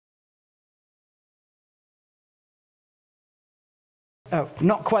Oh,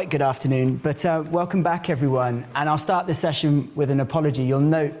 not quite good afternoon, but welcome back, everyone. And I'll start this session with an apology. You'll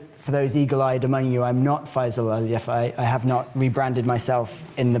note, for those eagle-eyed among you, I'm not Faisal al-Yafai. I have not rebranded myself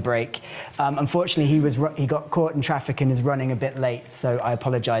in the break. Unfortunately, he got caught in traffic and is running a bit late, so I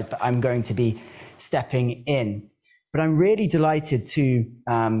apologize, but I'm going to be stepping in. But I'm really delighted to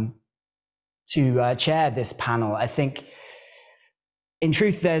chair this panel. I think, in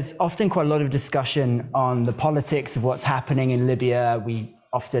truth, there's often quite a lot of discussion on the politics of what's happening in Libya. We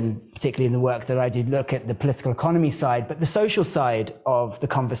often, particularly in the work that I do, look at the political economy side, but the social side of the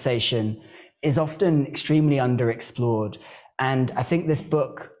conversation is often extremely underexplored. And I think this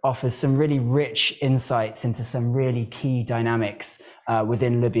book offers some really rich insights into some really key dynamics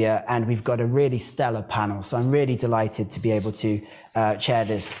within Libya, and we've got a really stellar panel. So I'm really delighted to be able to chair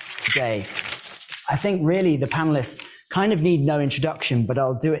this today. I think really the panelists kind of need no introduction, but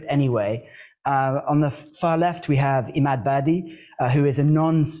I'll do it anyway. On the far left, we have Badi, who is a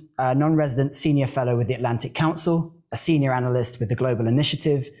non-resident senior fellow with the Atlantic Council, a senior analyst with the Global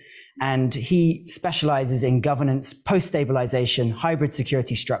Initiative, and he specializes in governance, post-stabilization, hybrid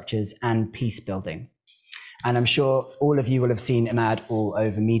security structures, and peace building. And I'm sure all of you will have seen Imad all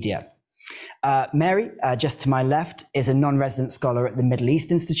over media. Mary, just to my left, is a non-resident scholar at the Middle East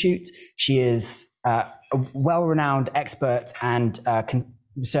Institute. She is a well-renowned expert and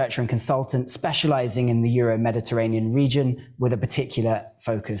researcher and consultant specializing in the Euro-Mediterranean region with a particular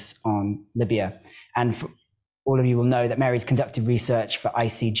focus on Libya. And for all of you will know that Mary's conducted research for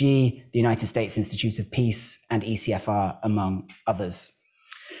ICG, the United States Institute of Peace, and ECFR, among others.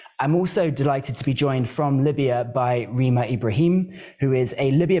 I'm also delighted to be joined from Libya by Rima Ibrahim, who is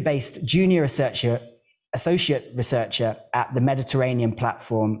a Libya-based junior associate researcher at the Mediterranean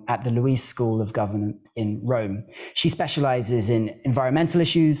platform at the Luis School of Government in Rome. She specializes in environmental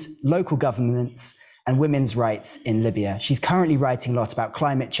issues, local governance, and women's rights in Libya. She's currently writing a lot about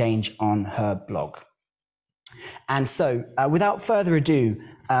climate change on her blog. And so, without further ado,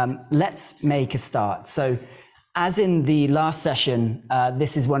 let's make a start. So, as in the last session,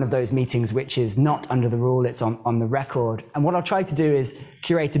 this is one of those meetings which is not under the rule, it's on the record. And what I'll try to do is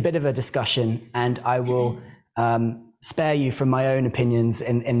curate a bit of a discussion, and I will spare you from my own opinions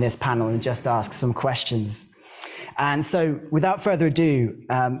in this panel and just ask some questions. And so without further ado,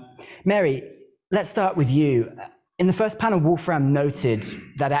 Mary, let's start with you. In the first panel, Wolfram noted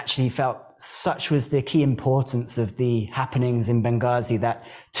that actually felt such was the key importance of the happenings in Benghazi that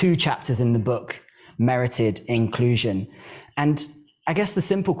 2 chapters in the book merited inclusion. And I guess the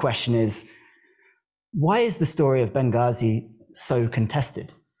simple question is, why is the story of Benghazi so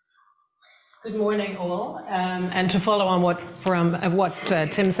contested? Good morning, all. And to follow on what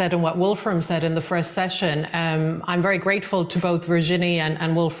Tim said and what Wolfram said in the first session, I'm very grateful to both Virginie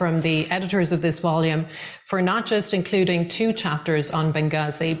and Wolfram, the editors of this volume, for not just including 2 chapters on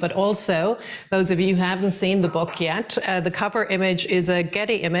Benghazi, but also, those of you who haven't seen the book yet, the cover image is a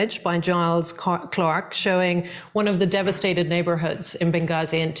Getty image by Giles Clark showing one of the devastated neighborhoods in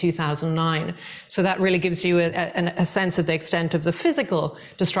Benghazi in 2009. So that really gives you a sense of the extent of the physical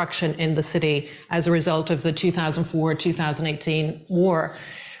destruction in the city as a result of the 2004-2018 war.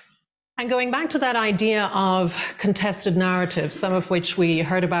 And going back to that idea of contested narratives, some of which we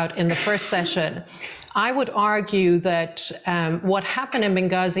heard about in the first session, I would argue that what happened in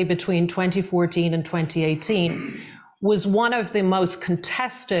Benghazi between 2014 and 2018 was one of the most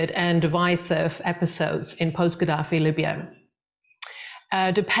contested and divisive episodes in post-Gaddafi Libya.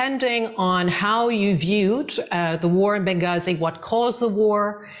 Depending on how you viewed the war in Benghazi, what caused the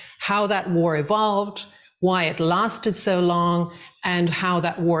war, how that war evolved, why it lasted so long, and how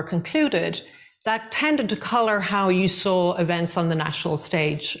that war concluded, that tended to color how you saw events on the national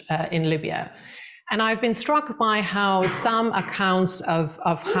stage in Libya. And I've been struck by how some accounts of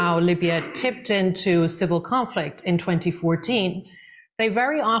how Libya tipped into civil conflict in 2014, they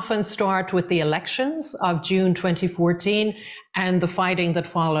very often start with the elections of June 2014 and the fighting that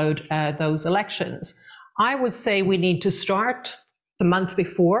followed those elections. I would say we need to start the month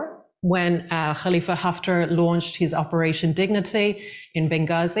before, when Khalifa Haftar launched his Operation Dignity in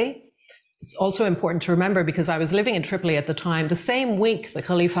Benghazi. It's also important to remember, because I was living in Tripoli at the time, the same week that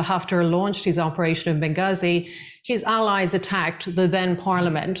Khalifa Haftar launched his operation in Benghazi, his allies attacked the then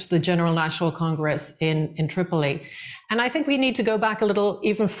parliament, the General National Congress in Tripoli. And I think we need to go back a little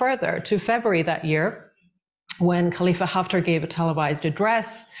even further to February that year, when Khalifa Haftar gave a televised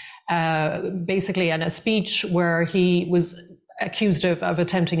address, basically in a speech where he was accused of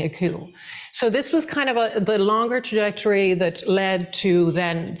attempting a coup. So this was kind of the longer trajectory that led to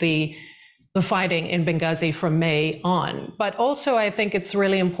then the fighting in Benghazi from May on. But also I think it's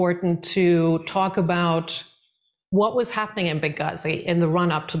really important to talk about what was happening in Benghazi in the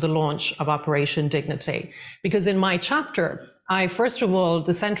run-up to the launch of Operation Dignity. Because in my chapter, first of all,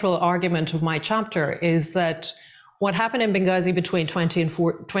 the central argument of my chapter is that what happened in Benghazi between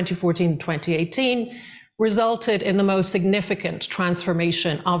 2014 and 2018 resulted in the most significant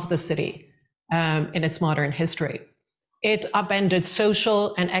transformation of the city in its modern history. It upended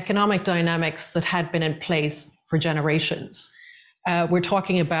social and economic dynamics that had been in place for generations. We're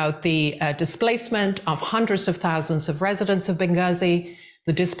talking about the displacement of hundreds of thousands of residents of Benghazi,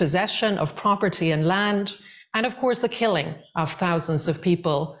 the dispossession of property and land, and of course the killing of thousands of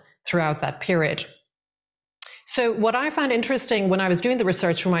people throughout that period. So what I found interesting when I was doing the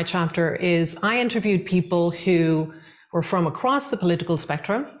research for my chapter is I interviewed people who were from across the political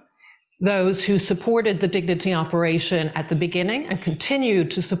spectrum, those who supported the Dignity operation at the beginning and continued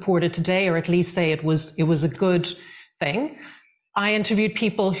to support it today, or at least say it was a good thing. I interviewed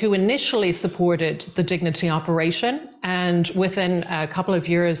people who initially supported the Dignity operation and within a couple of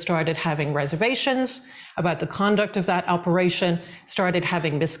years started having reservations about the conduct of that operation, started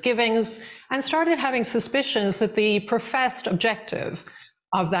having misgivings, and started having suspicions that the professed objective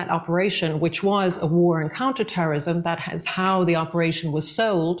of that operation, which was a war on counterterrorism, that is how the operation was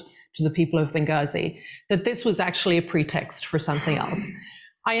sold to the people of Benghazi, that this was actually a pretext for something else.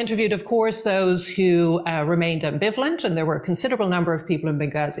 I interviewed, of course, those who remained ambivalent, and there were a considerable number of people in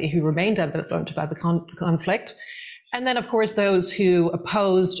Benghazi who remained ambivalent about the conflict. And then, of course, those who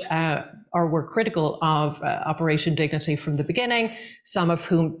opposed or were critical of Operation Dignity from the beginning, some of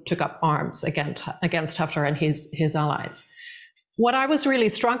whom took up arms against Haftar and his allies. What I was really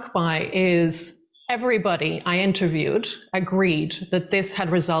struck by is everybody I interviewed agreed that this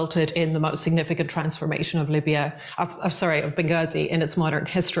had resulted in the most significant transformation of Benghazi in its modern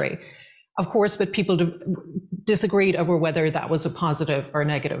history. Of course, but people disagreed over whether that was a positive or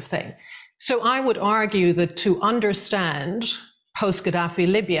negative thing. So I would argue that to understand post-Gaddafi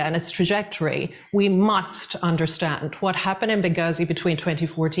Libya and its trajectory, we must understand what happened in Benghazi between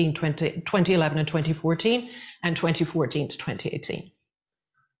 2011 and 2014, and 2014 to 2018.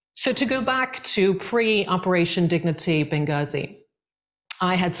 So to go back to pre-Operation Dignity Benghazi,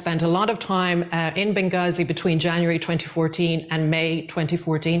 I had spent a lot of time in Benghazi between January 2014 and May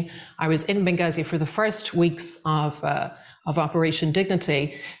 2014. I was in Benghazi for the first weeks of Operation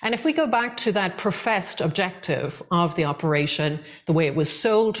Dignity. And if we go back to that professed objective of the operation, the way it was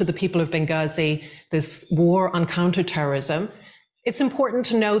sold to the people of Benghazi, this war on counterterrorism, it's important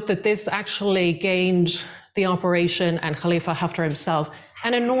to note that this actually gained the operation and Khalifa Haftar himself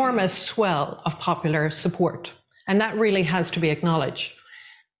an enormous swell of popular support. And that really has to be acknowledged.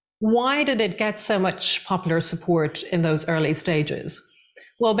 Why did it get so much popular support in those early stages?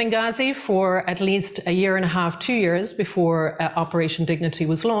 Well, Benghazi, for at least a year and a half, 2 years before Operation Dignity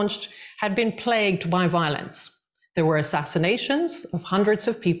was launched, had been plagued by violence. There were assassinations of hundreds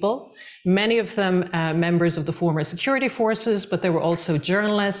of people, many of them members of the former security forces, but there were also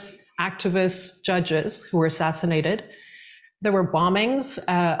journalists, activists, judges who were assassinated. There were bombings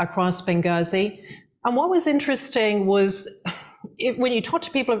across Benghazi. And what was interesting was when you talked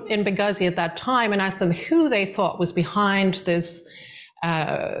to people in Benghazi at that time and asked them who they thought was behind this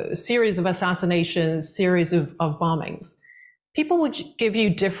series of assassinations, series of bombings, people would give you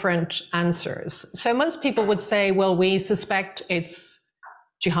different answers. So most people would say, well, we suspect it's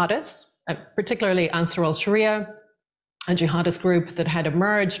jihadists, particularly Ansar al-Sharia, a jihadist group that had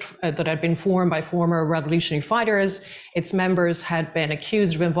emerged, that had been formed by former revolutionary fighters. Its members had been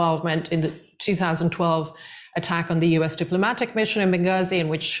accused of involvement in the 2012 attack on the US diplomatic mission in Benghazi, in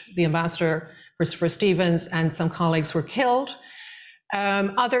which the ambassador, Christopher Stevens, and some colleagues were killed.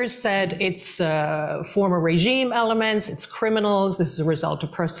 Others said it's former regime elements, it's criminals, this is a result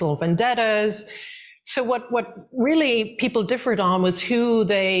of personal vendettas. So what really people differed on was who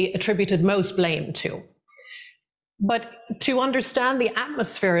they attributed most blame to. But to understand the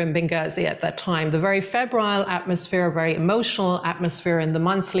atmosphere in Benghazi at that time, the very febrile atmosphere, very emotional atmosphere in the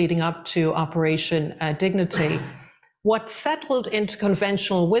months leading up to Operation Dignity, what settled into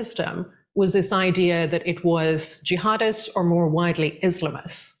conventional wisdom was this idea that it was jihadists, or more widely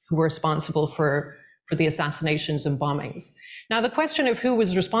Islamists, who were responsible for the assassinations and bombings. Now, the question of who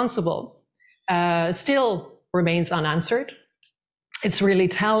was responsible still remains unanswered. It's really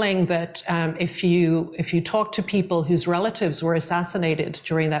telling that if you talk to people whose relatives were assassinated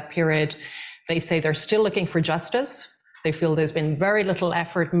during that period, they say they're still looking for justice. They feel there's been very little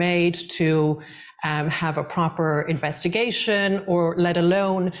effort made to have a proper investigation, or let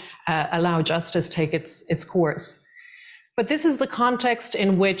alone allow justice take its course. But this is the context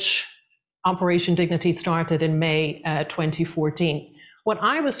in which Operation Dignity started in May 2014. What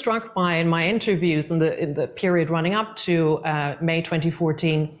I was struck by in my interviews in the period running up to May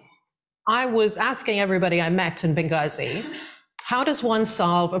 2014, I was asking everybody I met in Benghazi, how does one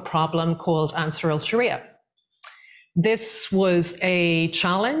solve a problem called Ansar al-Sharia? This was a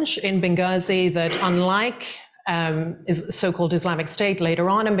challenge in Benghazi that, unlike so-called Islamic State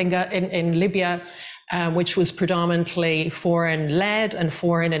later on in Libya, which was predominantly foreign-led and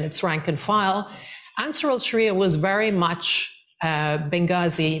foreign in its rank and file, Ansar al-Sharia was very much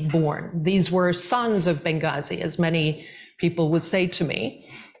Benghazi born. These were sons of Benghazi, as many people would say to me.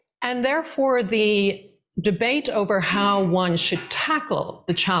 And therefore, the debate over how one should tackle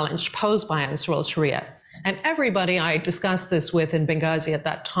the challenge posed by Ansar al-Sharia, and everybody I discussed this with in Benghazi at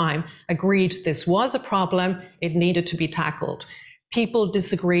that time agreed this was a problem, it needed to be tackled. People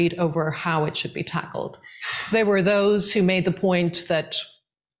disagreed over how it should be tackled. There were those who made the point that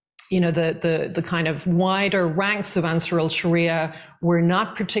the kind of wider ranks of Ansar al-Sharia were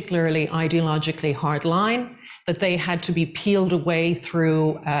not particularly ideologically hardline, that they had to be peeled away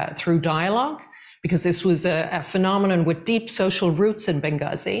through dialogue, because this was a phenomenon with deep social roots in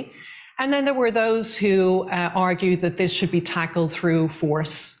Benghazi. And then there were those who argued that this should be tackled through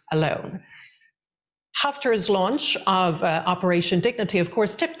force alone. Haftar's launch of Operation Dignity, of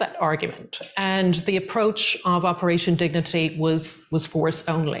course, tipped that argument. And the approach of Operation Dignity was force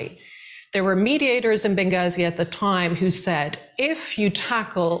only. There were mediators in Benghazi at the time who said, if you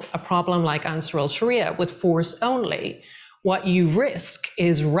tackle a problem like Ansar al-Sharia with force only, what you risk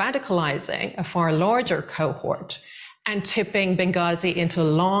is radicalizing a far larger cohort and tipping Benghazi into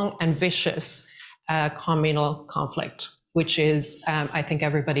long and vicious communal conflict, which is, I think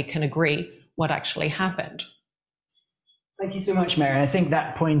everybody can agree, what actually happened. Thank you so much, Mary. I think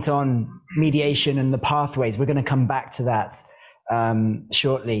that point on mediation and the pathways, we're going to come back to that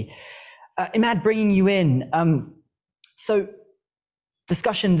shortly. Imad, bringing you in. So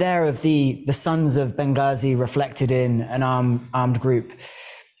discussion there of the sons of Benghazi reflected in an armed group.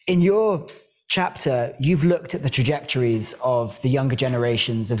 In your chapter, you've looked at the trajectories of the younger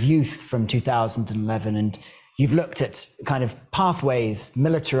generations of youth from 2011, and you've looked at kind of pathways,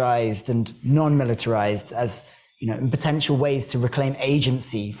 militarized and non-militarized, as potential ways to reclaim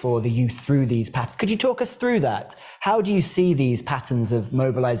agency for the youth through these patterns. Could you talk us through that? How do you see these patterns of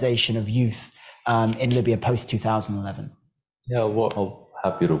mobilization of youth in Libya post-2011? Yeah, well,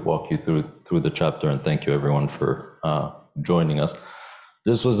 I'm happy to walk you through the chapter, and thank you everyone for joining us.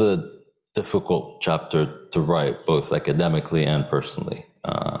 This was a difficult chapter to write, both academically and personally.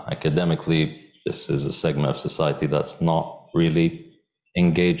 Academically, this is a segment of society that's not really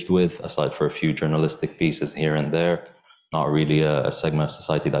engaged with, aside for a few journalistic pieces here and there, not really a segment of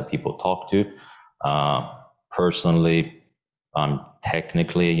society that people talk to. Personally, I'm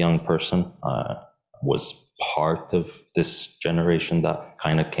technically a young person. Was part of this generation that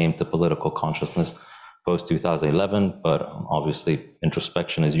kind of came to political consciousness post-2011, but obviously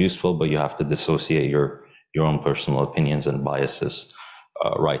introspection is useful, but you have to dissociate your own personal opinions and biases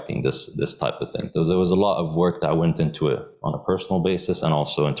writing this type of thing. So there was a lot of work that went into it on a personal basis, and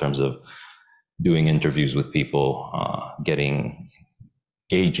also in terms of doing interviews with people, gauging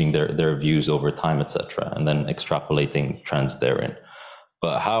their views over time, etc., and then extrapolating trends therein.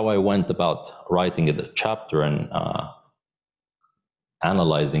 But how I went about writing the chapter and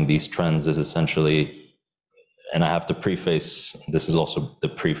analyzing these trends is essentially, and I have to preface, this is also the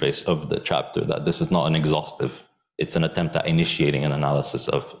preface of the chapter, that this is not an exhaustive, it's an attempt at initiating an analysis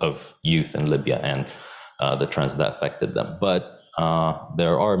of youth in Libya and the trends that affected them. But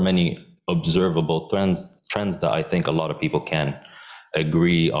there are many observable trends that I think a lot of people can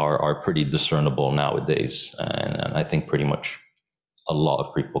agree are pretty discernible nowadays, and I think pretty much a lot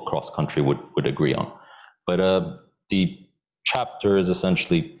of people cross country would agree on. But the chapter is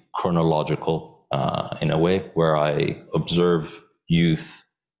essentially chronological in a way, where I observe youth's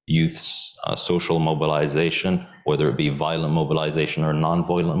social mobilization, whether it be violent mobilization or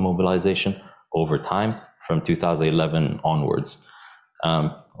non-violent mobilization, over time from 2011 onwards.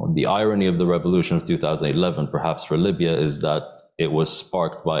 The irony of the revolution of 2011, perhaps for Libya, is that it was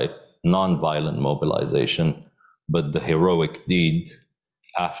sparked by non-violent mobilization, but the heroic deed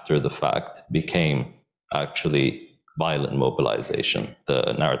after the fact became actually violent mobilization,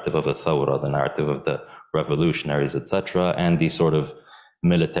 the narrative of a thawra, the narrative of the revolutionaries, etc., and the sort of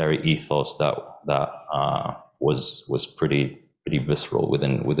military ethos that was pretty visceral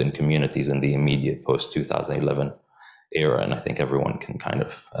within communities in the immediate post-2011 era, and I think everyone can kind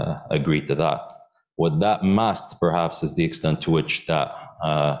of agree to that. What that masked, perhaps, is the extent to which that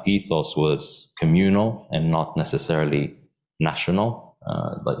ethos was communal and not necessarily national,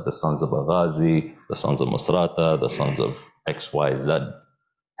 like the sons of Benghazi, the sons of Misrata, the sons of XYZ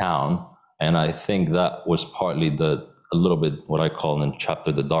town. And I think that was partly a little bit what I call in the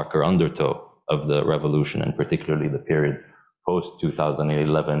chapter the darker undertow of the revolution, and particularly the period post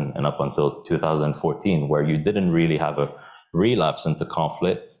 2011 and up until 2014, where you didn't really have a relapse into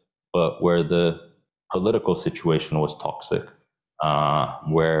conflict, but where the political situation was toxic,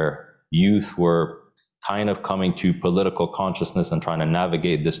 where youth were kind of coming to political consciousness and trying to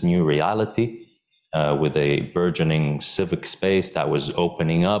navigate this new reality with a burgeoning civic space that was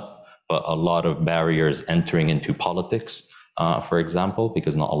opening up, but a lot of barriers entering into politics, for example,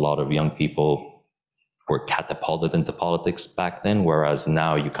 because not a lot of young people were catapulted into politics back then, whereas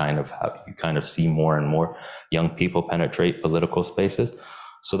now you kind of see more and more young people penetrate political spaces.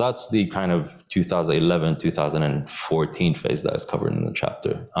 So that's the kind of 2011, 2014 phase that is covered in the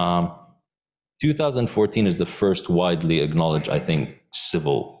chapter. 2014 is the first widely acknowledged, I think,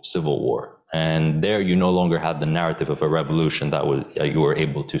 civil war. And there you no longer had the narrative of a revolution that was, you were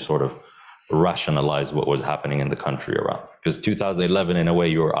able to sort of rationalize what was happening in the country around. Because 2011, in a way,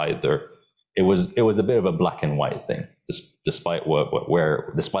 you were either, it was a bit of a black and white thing, despite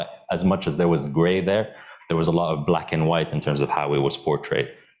despite as much as there was gray there was a lot of black and white in terms of how it was portrayed.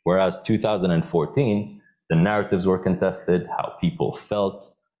 Whereas 2014, the narratives were contested, how people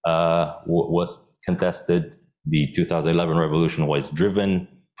felt was contested. The 2011 revolution was driven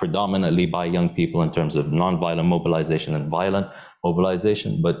predominantly by young people in terms of nonviolent mobilization and violent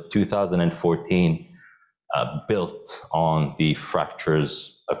mobilization, but 2014 built on the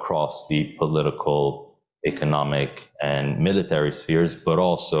fractures across the political, economic, and military spheres, but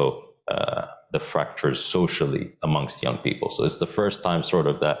also the fractures socially amongst young people. So it's the first time sort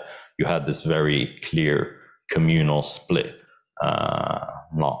of that you had this very clear communal split,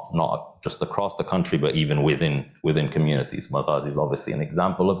 not just across the country, but even within communities. Benghazi is obviously an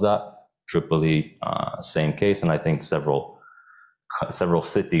example of that. Tripoli, same case, and I think several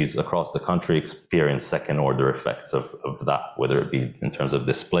cities across the country experience second-order effects of that, whether it be in terms of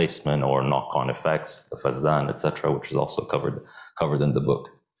displacement or knock-on effects, the Faisal, etc., which is also covered in the book.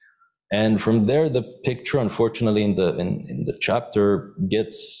 And from there, the picture, unfortunately, in the chapter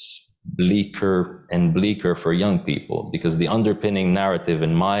gets bleaker and bleaker for young people, because the underpinning narrative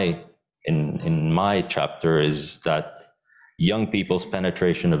in my chapter is that young people's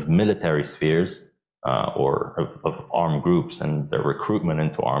penetration of military spheres or of armed groups and their recruitment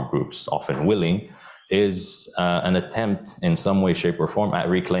into armed groups, often willing, is an attempt in some way, shape, or form at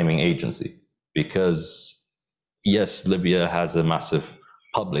reclaiming agency. Because yes, Libya has a massive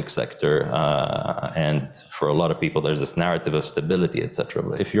public sector, and for a lot of people, there's this narrative of stability, etc.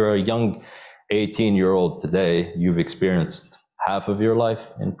 But if you're a young 18-year-old today, you've experienced half of your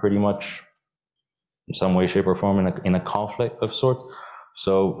life in pretty much in some way, shape, or form in a conflict of sorts.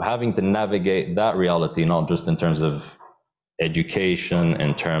 So having to navigate that reality, not just in terms of education,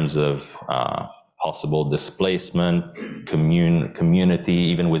 in terms of possible displacement, community,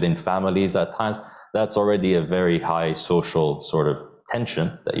 even within families at times, that's already a very high social sort of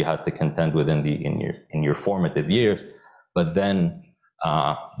tension that you have to contend with in your formative years. But then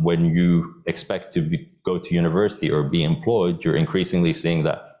when you expect to go to university or be employed, you're increasingly seeing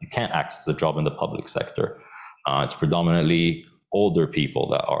that you can't access a job in the public sector. It's predominantly older people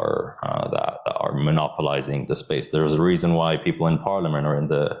that are monopolizing the space. There's a reason why people in parliament or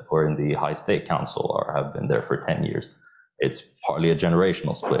in the high state council have been there for 10 years. It's partly a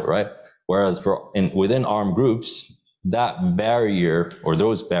generational split, right? Whereas within armed groups, that barrier, or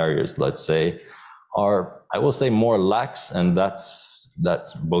those barriers, let's say, are, I will say, more lax, and that's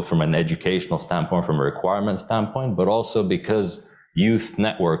both from an educational standpoint, from a requirement standpoint, but also because youth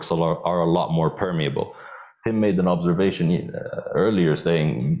networks are a lot more permeable. Tim made an observation earlier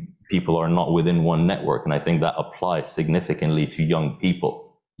saying people are not within one network, and I think that applies significantly to young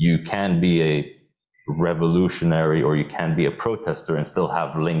people. You can be a revolutionary or you can be a protester and still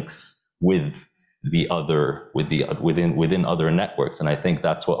have links with within other networks, and I think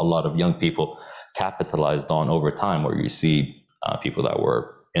that's what a lot of young people capitalized on over time, where you see people that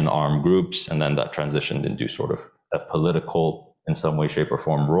were in armed groups and then that transitioned into sort of a political, in some way, shape, or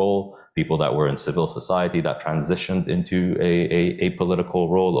form role, people that were in civil society that transitioned into a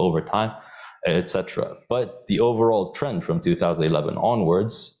political role over time, etc. But the overall trend from 2011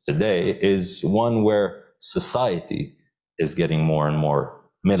 onwards today is one where society is getting more and more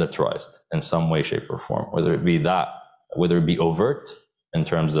militarized in some way, shape, or form, whether it be overt in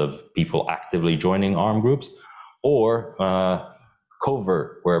terms of people actively joining armed groups, or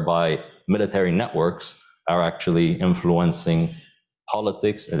covert, whereby military networks are actually influencing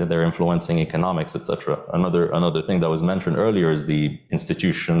politics, they're influencing economics, etc. Another thing that was mentioned earlier is the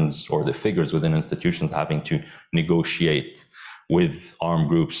institutions or the figures within institutions having to negotiate with armed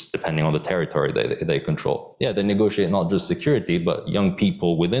groups depending on the territory they control. Yeah, they negotiate not just security, but young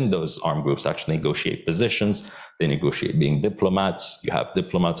people within those armed groups actually negotiate positions. They negotiate being diplomats. You have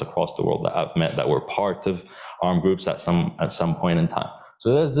diplomats across the world that I've met that were part of armed groups at some point in time.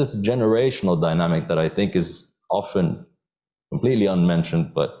 So there's this generational dynamic that I think is often completely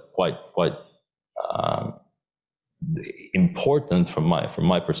unmentioned, but quite important from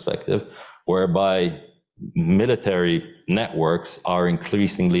my perspective, whereby military networks are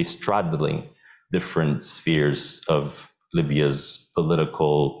increasingly straddling different spheres of Libya's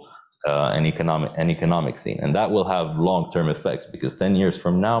political and economic scene. And that will have long-term effects, because 10 years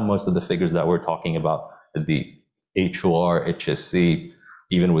from now, most of the figures that we're talking about, the HOR, HSC,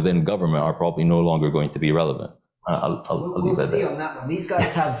 even within government, are probably no longer going to be relevant. We'll see on that one. These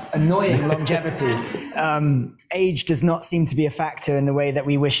guys have annoying longevity. Age does not seem to be a factor in the way that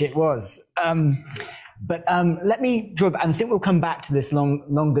we wish it was. But let me draw, and I think we'll come back to this the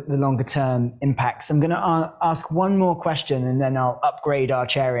longer term impacts. I'm going to ask one more question, and then I'll upgrade our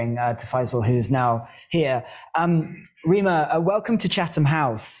chairing to Faisal, who's now here. Rima, welcome to Chatham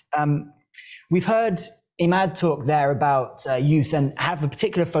House. We've heard Imad talk there about youth and have a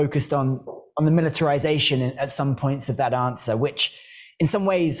particular focus on the militarization at some points of that answer, which in some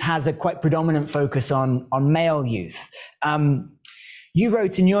ways has a quite predominant focus on male youth. You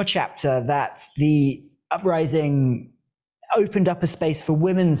wrote in your chapter that the uprising opened up a space for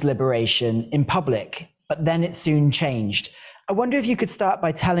women's liberation in public, but then it soon changed. I wonder if you could start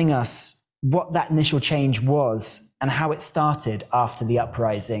by telling us what that initial change was and how it started after the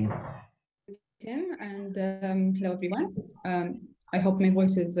uprising. Tim, and hello everyone. I hope my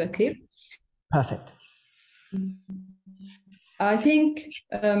voice is clear. Perfect. I think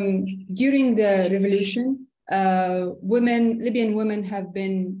during the revolution, Libyan women have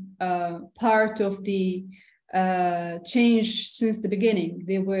been part of the change since the beginning.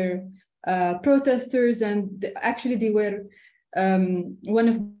 They were protesters, and actually they were one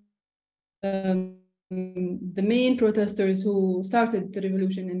of the main protesters who started the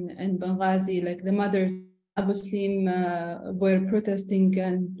revolution in Benghazi, like the mothers. Abu Slim were protesting,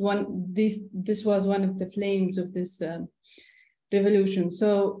 and this was one of the flames of this revolution.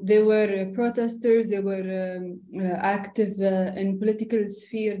 So they were protesters, they were active in political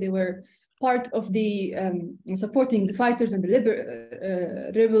sphere, they were part of the supporting the fighters and the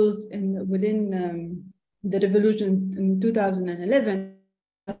rebels within the revolution in 2011.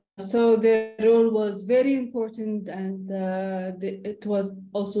 So their role was very important, and it was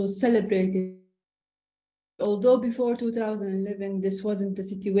also celebrated. Although before 2011, this wasn't the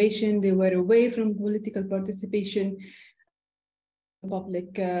situation, they were away from political participation in the public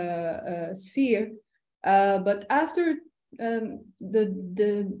sphere. But after the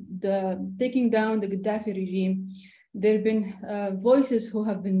taking down the Gaddafi regime, there have been voices who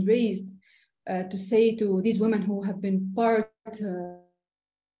have been raised to say to these women who have been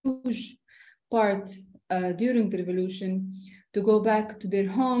huge part during the revolution, to go back to their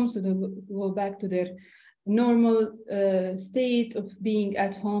homes, to go back to their normal state of being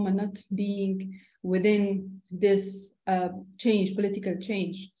at home and not being within this political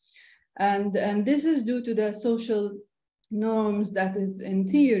change. And this is due to the social norms that is, in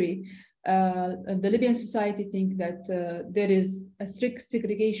theory, the Libyan society think that there is a strict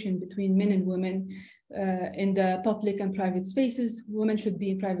segregation between men and women in the public and private spaces. Women should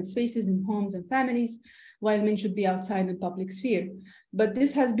be in private spaces, in homes and families, while men should be outside the public sphere. But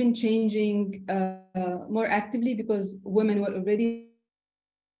this has been changing more actively because women were already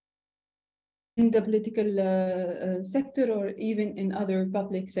in the political sector or even in other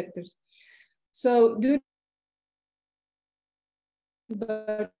public sectors. So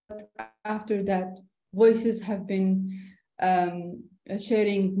but after that, voices have been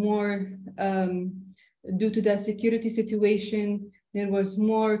sharing more due to the security situation. There was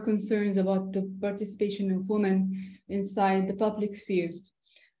more concerns about the participation of women inside the public spheres,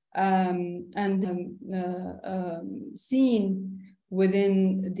 seen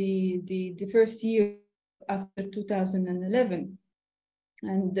within the first year after 2011.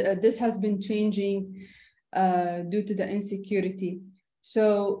 And this has been changing due to the insecurity.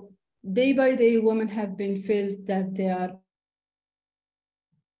 So day by day, women have been felt that they are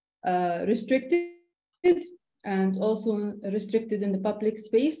restricted and also restricted in the public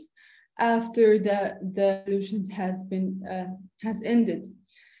space after the revolution has ended.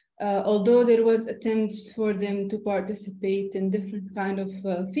 Although there was attempts for them to participate in different kind of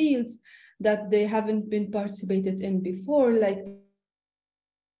fields that they haven't been participated in before, like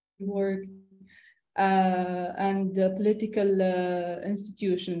work, and political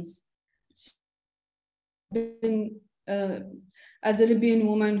institutions. As a Libyan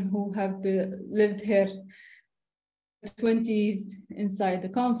woman who have lived here 20s inside the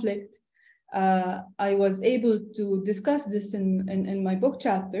conflict, I was able to discuss this in my book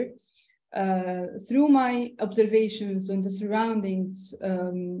chapter through my observations on the surroundings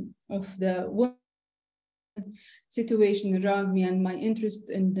of the women situation around me and my interest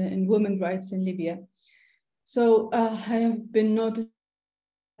in women's rights in Libya. So I have been noticing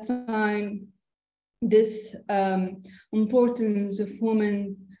at the time this importance of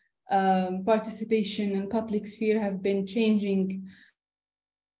women participation in public sphere have been changing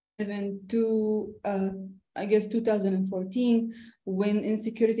even to I guess 2014 when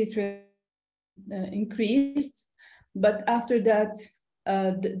insecurity threat increased, but after that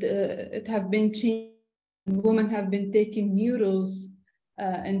it have been changed. Women have been taking new roles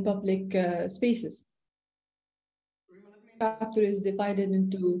in public spaces. The chapter is divided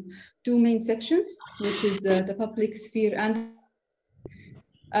into two main sections, which is the public sphere and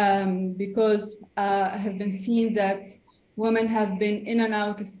because I have been seeing that women have been in and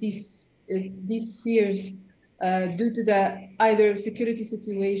out of these spheres due to the either security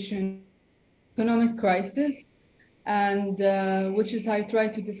situation, economic crisis, and which is I try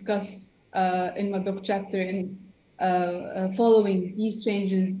to discuss in my book chapter in following these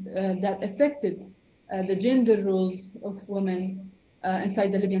changes that affected the gender roles of women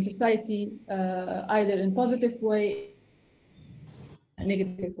inside the Libyan society, either in positive way,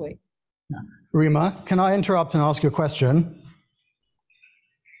 negative way. Rima, can I interrupt and ask you a question?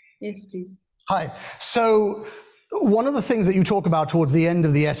 Yes, please. Hi. So one of the things that you talk about towards the end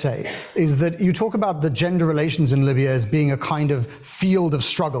of the essay is that you talk about the gender relations in Libya as being a kind of field of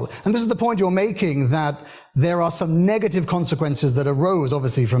struggle. And this is the point you're making, that there are some negative consequences that arose,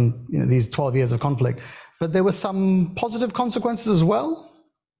 obviously, from these 12 years of conflict, but there were some positive consequences as well?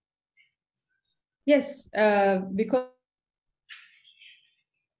 Yes, because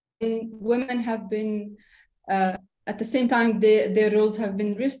women have been, at the same time, their roles have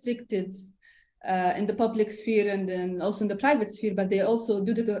been restricted in the public sphere and then also in the private sphere, but they also,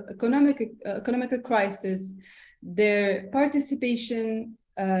 due to the economic crisis, their participation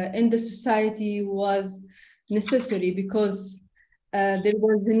in the society was necessary because there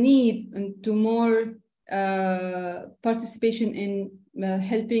was a need to more participation in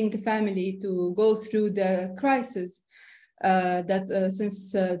helping the family to go through the crisis that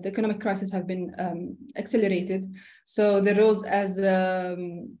since the economic crisis have been accelerated. So the roles as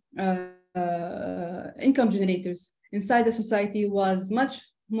income generators inside the society was much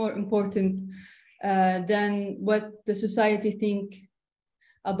more important than what the society think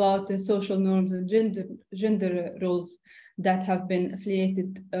about the social norms and gender roles that have been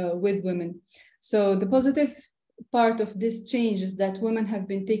affiliated with women. So the positive part of this change is that women have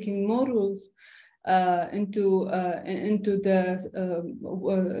been taking more roles into the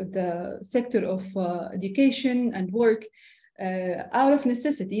sector of education and work out of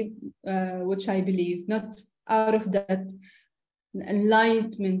necessity, which I believe, not out of that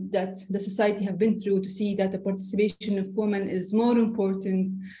enlightenment that the society have been through to see that the participation of women is more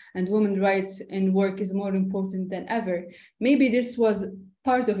important and women's rights in work is more important than ever. Maybe this was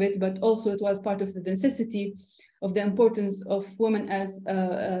part of it, but also it was part of the necessity of the importance of women as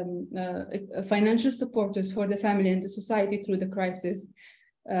financial supporters for the family and the society through the crisis,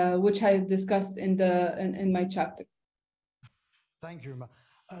 which I discussed in my chapter. Thank you, Rima.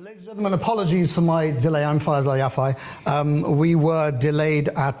 Ladies and gentlemen, apologies for my delay. I'm Faisal al-Yafai. We were delayed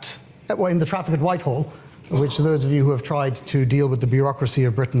in the traffic at Whitehall, which those of you who have tried to deal with the bureaucracy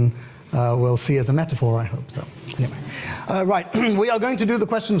of Britain will see as a metaphor, I hope. So anyway, right, we are going to do the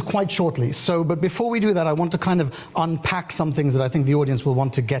questions quite shortly. But before we do that, I want to kind of unpack some things that I think the audience will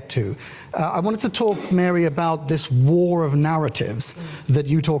want to get to. I wanted to talk, Mary, about this war of narratives that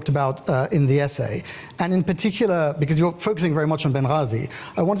you talked about in the essay. And in particular, because you're focusing very much on Benghazi,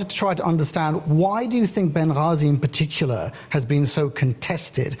 I wanted to try to understand, why do you think Benghazi in particular has been so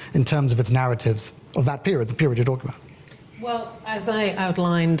contested in terms of its narratives of that period, the period you're talking about? Well, as I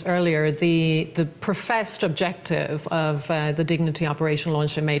outlined earlier, the professed objective of the Dignity operation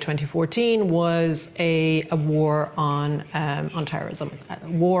launched in May 2014 was a war on terrorism, a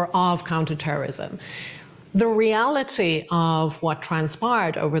war of counterterrorism. The reality of what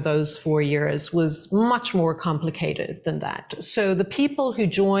transpired over those 4 years was much more complicated than that. So the people who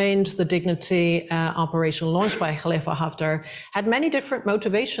joined the Dignity operation launched by Khalifa Haftar had many different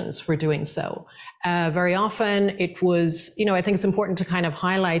motivations for doing so. Very often it was, I think it's important to kind of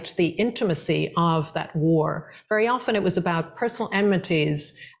highlight the intimacy of that war. Very often it was about personal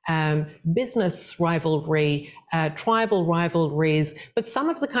enmities, business rivalry, tribal rivalries, but some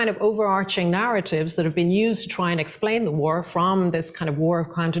of the kind of overarching narratives that have been used to try and explain the war, from this kind of war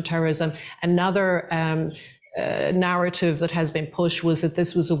of counterterrorism, another narrative that has been pushed was that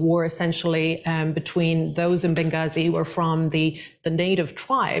this was a war essentially between those in Benghazi who were from the native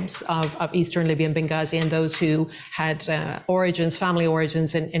tribes of eastern Libya and Benghazi, and those who had family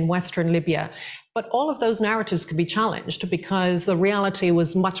origins in western Libya. But all of those narratives could be challenged because the reality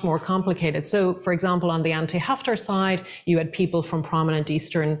was much more complicated. So, for example, on the anti-Haftar side, you had people from prominent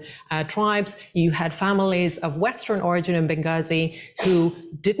eastern tribes. You had families of Western origin in Benghazi who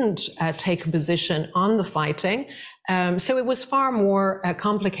didn't take a position on the fighting. So it was far more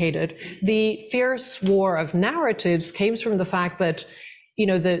complicated. The fierce war of narratives came from the fact that,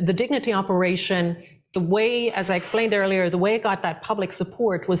 the Dignity operation, the way, as I explained earlier, the way it got that public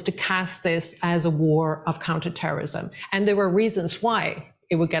support was to cast this as a war of counterterrorism. And there were reasons why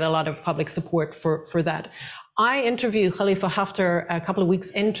it would get a lot of public support for that. I interviewed Khalifa Haftar a couple of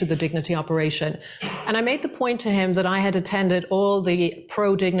weeks into the Dignity operation, and I made the point to him that I had attended all the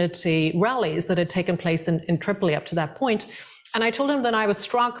pro-Dignity rallies that had taken place in Tripoli up to that point. And I told him that I was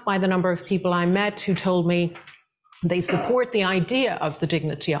struck by the number of people I met who told me they support the idea of the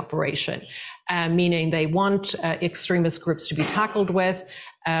Dignity operation, meaning they want extremist groups to be tackled with.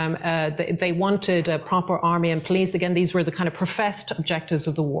 They wanted a proper army and police. Again, these were the kind of professed objectives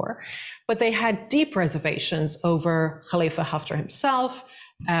of the war. But they had deep reservations over Khalifa Haftar himself,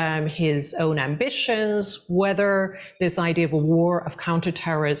 his own ambitions, whether this idea of a war of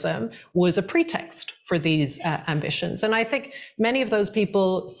counterterrorism was a pretext for these ambitions. And I think many of those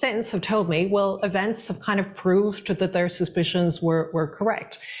people since have told me, well, events have kind of proved that their suspicions were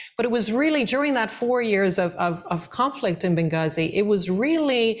correct. But it was really during that 4 years of conflict in Benghazi, it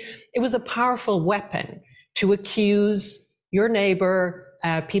was a powerful weapon to accuse your neighbor,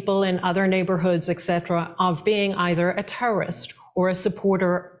 people in other neighborhoods, etc., of being either a terrorist or a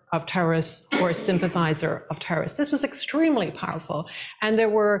supporter of terrorists or a sympathizer of terrorists. This was extremely powerful. And there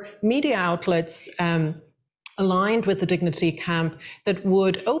were media outlets aligned with the Dignity camp that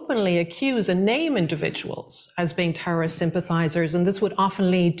would openly accuse and name individuals as being terrorist sympathizers. And this would often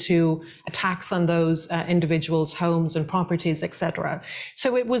lead to attacks on those individuals' homes and properties, etc.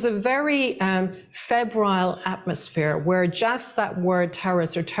 So it was a very febrile atmosphere where just that word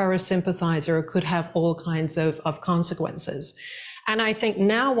terrorist or terrorist sympathizer could have all kinds of consequences. And I think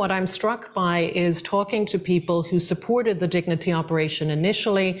now what I'm struck by is talking to people who supported the Dignity operation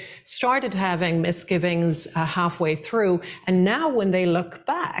initially, started having misgivings halfway through, and now when they look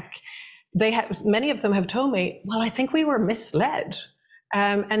back, many of them have told me, well, I think we were misled.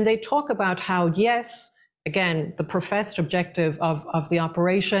 And they talk about how, yes, again, the professed objective of the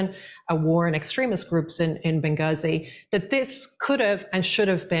operation, a war in extremist groups in Benghazi, that this could have and should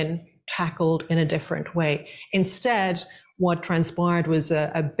have been tackled in a different way. Instead, what transpired was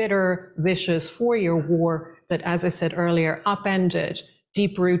a bitter, vicious 4-year war that, as I said earlier, upended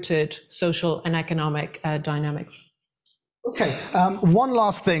deep-rooted social and economic dynamics. Okay, one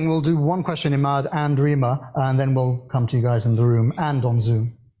last thing. We'll do one question, Imad and Rima, and then we'll come to you guys in the room and on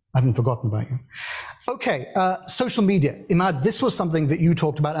Zoom. I haven't forgotten about you. Okay, social media. Imad, this was something that you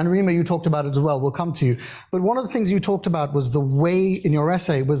talked about, and Rima, you talked about it as well. We'll come to you. But one of the things you talked about was the way, in your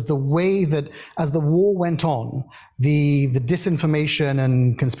essay, was the way that as the war went on, the disinformation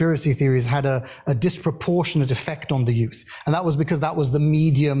and conspiracy theories had a disproportionate effect on the youth. And that was because that was the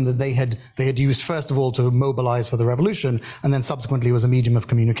medium that they had used, first of all, to mobilize for the revolution, and then subsequently was a medium of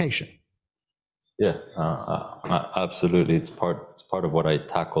communication. Yeah, absolutely. It's part of what I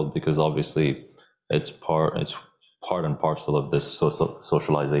tackled, because obviously it's part and parcel of this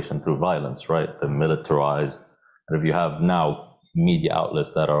socialization through violence, right? The militarized, and if you have now media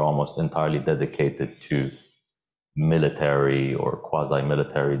outlets that are almost entirely dedicated to military or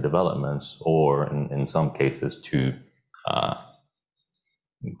quasi-military developments, or in some cases to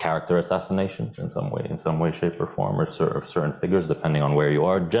character assassination in some way, shape, or form, or of certain figures, depending on where you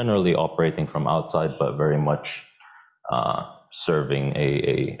are, generally operating from outside, but very much serving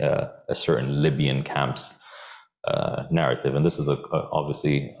a certain Libyan camp's narrative. And this is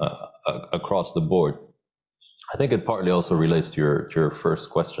obviously across the board. I think it partly also relates to your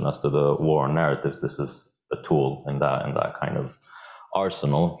first question as to the war on narratives. This is a tool in that kind of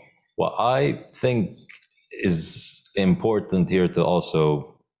arsenal. What I think is important here to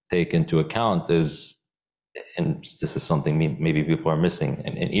also take into account is, and this is something maybe people are missing,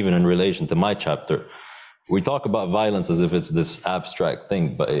 and even in relation to my chapter, we talk about violence as if it's this abstract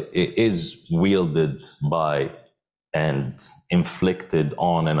thing, but it is wielded by and inflicted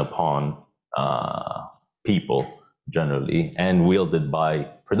on and upon people generally, and wielded by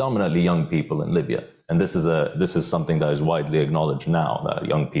predominantly young people in Libya. And this is something that is widely acknowledged now, that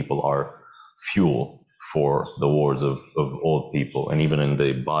young people are fuel for the wars of old people, and even in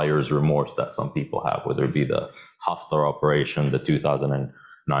the buyer's remorse that some people have, whether it be the Haftar operation, the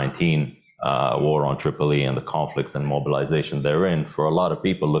 2019 war on Tripoli, and the conflicts and mobilization therein. For a lot of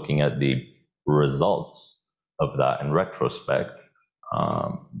people looking at the results of that in retrospect,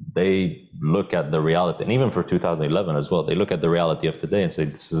 they look at the reality, and even for 2011 as well, they look at the reality of today and say,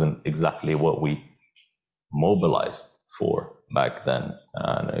 this isn't exactly what we mobilized for back then.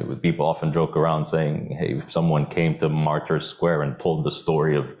 And people often joke around saying, hey, if someone came to Martyrs Square and told the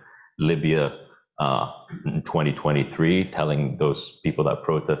story of Libya in 2023, telling those people that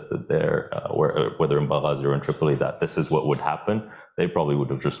protested there, whether in Benghazi or in Tripoli, that this is what would happen, they probably would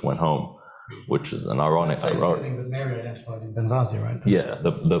have just went home, which is an ironic. Same feeling that Mary identified in Benghazi, right? Yeah,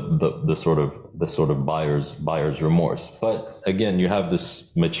 the sort of buyer's remorse. But again, you have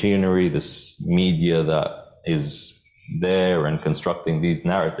this machinery, this media that is there and constructing these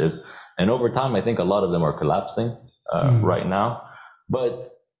narratives, and over time, I think a lot of them are collapsing right now. But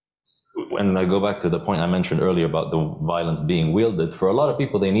when I go back to the point I mentioned earlier about the violence being wielded, for a lot of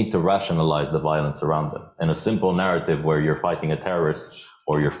people, they need to rationalize the violence around them. And a simple narrative where you're fighting a terrorist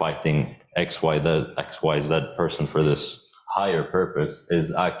or you're fighting XYZ person for this higher purpose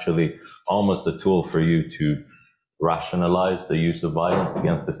is actually almost a tool for you to rationalize the use of violence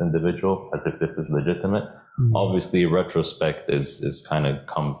against this individual as if this is legitimate. Obviously, retrospect is kind of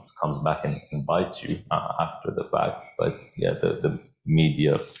comes back and bites you after the fact. But yeah, the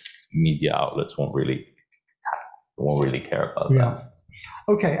media outlets won't really care about that.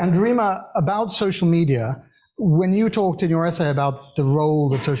 Okay, and Rima, about social media, when you talked in your essay about the role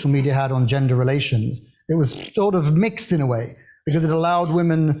that social media had on gender relations, it was sort of mixed in a way, because it allowed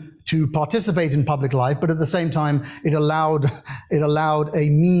women to participate in public life, but at the same time, it allowed a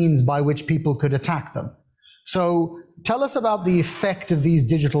means by which people could attack them. So tell us about the effect of these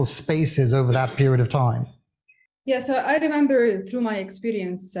digital spaces over that period of time. Yeah, so I remember through my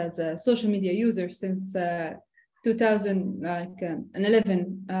experience as a social media user since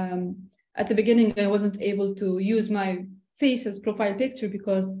 2011, at the beginning, I wasn't able to use my face as profile picture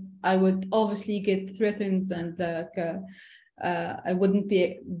because I would obviously get threatened, and that wouldn't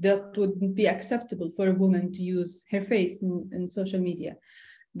be acceptable for a woman to use her face in social media.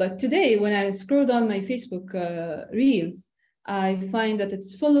 But today, when I scroll down my Facebook reels, I find that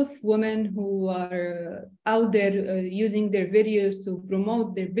it's full of women who are out there using their videos to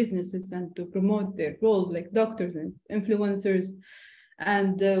promote their businesses and to promote their roles, like doctors and influencers,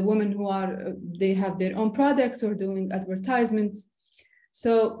 and women who they have their own products or doing advertisements.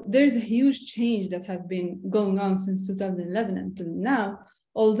 So there's a huge change that have been going on since 2011 until now.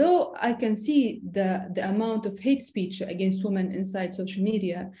 Although I can see the amount of hate speech against women inside social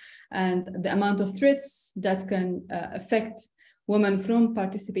media and the amount of threats that can affect women from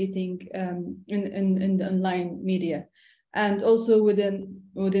participating in the online media. And also within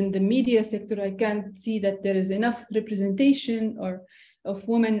the media sector, I can see that there is enough representation of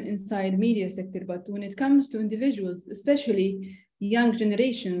women inside media sector. But when it comes to individuals, especially young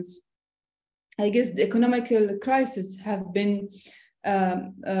generations, I guess the economical crisis have been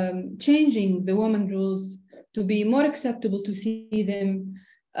changing the women rules to be more acceptable to see them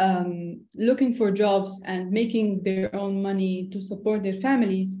looking for jobs and making their own money to support their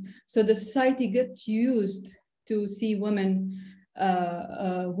families. So the society gets used to see women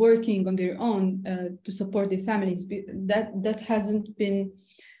working on their own to support their families. That hasn't been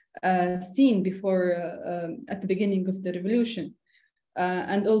seen before at the beginning of the revolution.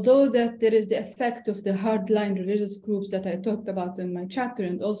 And although that there is the effect of the hardline religious groups that I talked about in my chapter,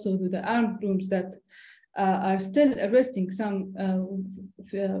 and also the armed groups that are still arresting some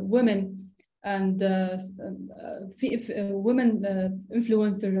women, and women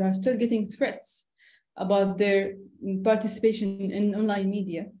influencers are still getting threats about their participation in online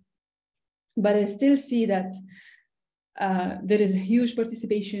media. But I still see that there is a huge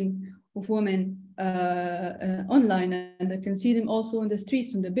participation of women online, and I can see them also on the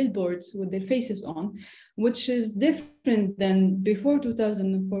streets, on the billboards with their faces on, which is different than before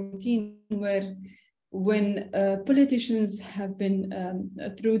 2014, when politicians have been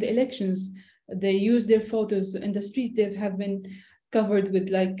through the elections, they use their photos in the streets. They have been covered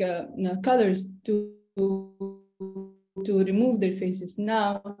with colors to remove their faces.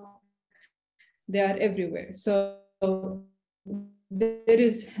 Now they are everywhere. So there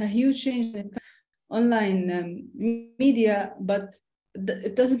is a huge change online media, but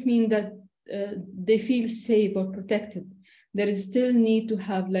it doesn't mean that they feel safe or protected. There is still need to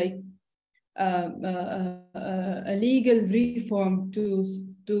have like a legal reform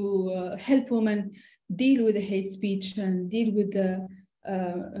to help women deal with the hate speech and deal with the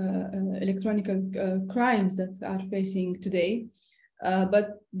electronic crimes that are facing today.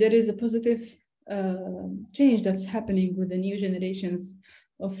 But there is a positive change that's happening with the new generations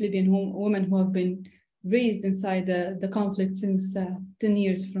of Libyan women who have been raised inside the conflict since 10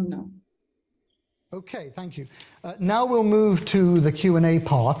 years from now. Okay, thank you. Now we'll move to the Q&A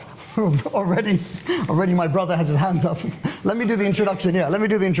part. already my brother has his hand up. Let me do the introduction. Yeah, let me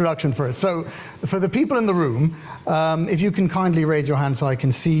do the introduction first. So for the people in the room, if you can kindly raise your hand so I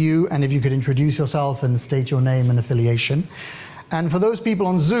can see you, and if you could introduce yourself and state your name and affiliation. And for those people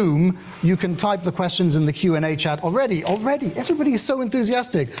on Zoom, you can type the questions in the Q&A chat. Already, everybody is so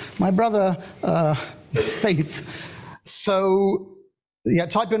enthusiastic. My brother, Faith. So, yeah,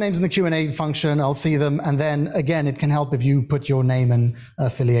 type your names in the Q&A function, I'll see them, and then again, it can help if you put your name and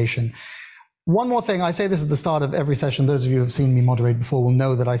affiliation. One more thing, I say this at the start of every session, those of you who have seen me moderate before will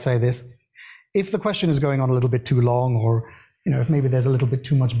know that I say this. If the question is going on a little bit too long, or if maybe there's a little bit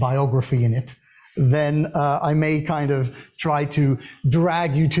too much biography in it, then I may kind of try to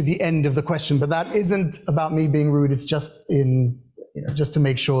drag you to the end of the question, but that isn't about me being rude, it's just just to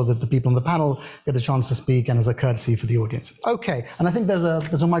make sure that the people on the panel get a chance to speak and as a courtesy for the audience. Okay, and I think there's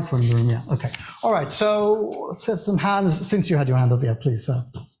a microphone in the room, yeah, okay. All right, so let's have some hands, since you had your hand up, yeah, please, sir.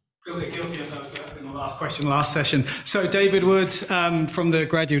 Guilty as I was in the last question, last session. So David Wood from the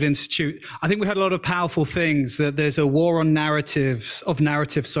Graduate Institute. I think we had a lot of powerful things, that there's a war on narratives,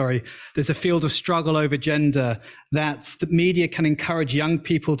 There's a field of struggle over gender, that the media can encourage young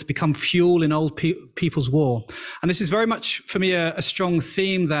people to become fuel in old people's war. And this is very much, for me, a strong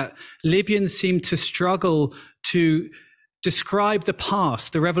theme, that Libyans seem to struggle to describe the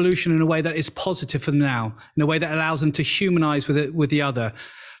past, the revolution, in a way that is positive for them now, in a way that allows them to humanize with the other.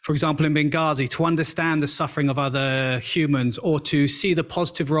 For example, in Benghazi, to understand the suffering of other humans, or to see the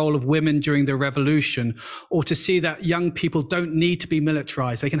positive role of women during the revolution, or to see that young people don't need to be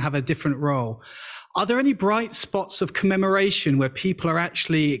militarized, they can have a different role. Are there any bright spots of commemoration where people are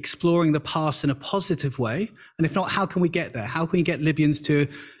actually exploring the past in a positive way? And if not, how can we get there? How can we get Libyans to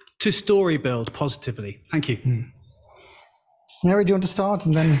story build positively? Thank you. Mary, do you want to start,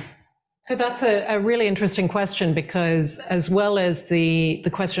 and then... So that's a really interesting question, because as well as the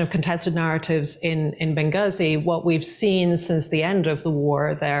question of contested narratives in Benghazi, what we've seen since the end of the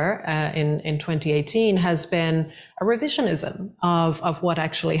war there in 2018 has been a revisionism of what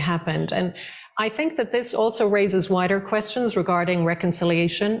actually happened. And I think that this also raises wider questions regarding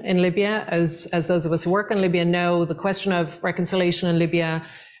reconciliation in Libya. As those of us who work in Libya know, the question of reconciliation in Libya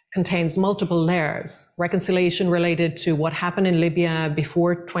contains multiple layers. Reconciliation related to what happened in Libya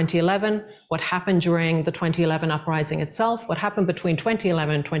before 2011, what happened during the 2011 uprising itself, what happened between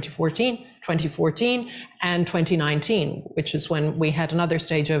 2011 and 2014, and 2019, which is when we had another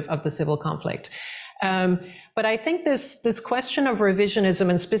stage of the civil conflict. But I think this question of revisionism,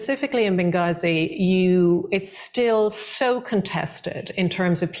 and specifically in Benghazi, it's still so contested in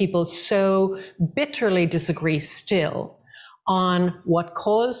terms of people so bitterly disagree still on what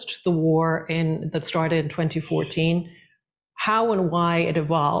caused the war that started in 2014, how and why it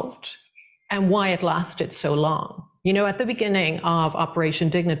evolved, and why it lasted so long. At the beginning of Operation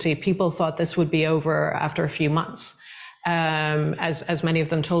Dignity, people thought this would be over after a few months, as many of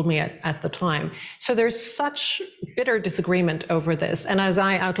them told me at the time. So there's such bitter disagreement over this. And as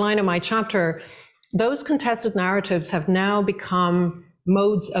I outline in my chapter, those contested narratives have now become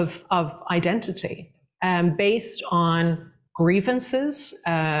modes of identity based on grievances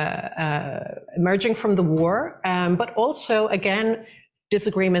emerging from the war, but also, again,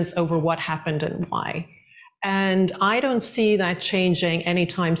 disagreements over what happened and why. And I don't see that changing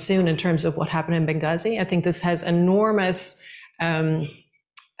anytime soon in terms of what happened in Benghazi. I think this has enormous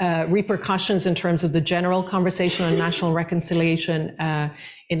repercussions in terms of the general conversation on national reconciliation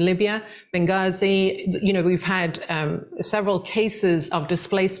in Libya. Benghazi, we've had several cases of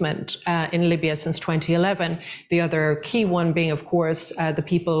displacement in Libya since 2011. The other key one being, of course, the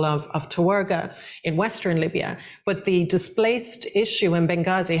people of Tawarga in Western Libya. But the displaced issue in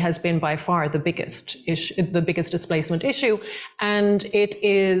Benghazi has been by far the biggest displacement issue. And it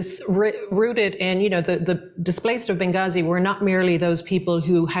is rooted in, the displaced of Benghazi were not merely those people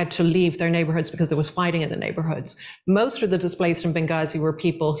who had to leave their neighborhoods because there was fighting in the neighborhoods. Most of the displaced in Benghazi were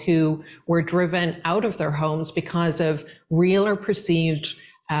people who were driven out of their homes because of real or perceived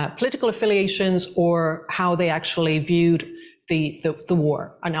political affiliations, or how they actually viewed the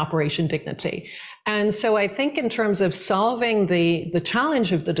war on Operation Dignity. And so I think in terms of solving the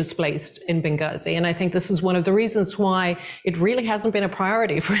challenge of the displaced in Benghazi, and I think this is one of the reasons why it really hasn't been a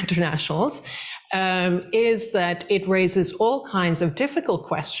priority for internationals, is that it raises all kinds of difficult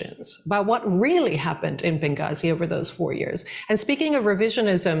questions about what really happened in Benghazi over those 4 years. And speaking of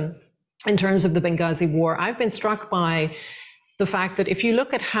revisionism in terms of the Benghazi war, I've been struck by the fact that if you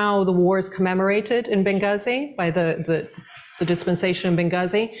look at how the war is commemorated in Benghazi by the dispensation in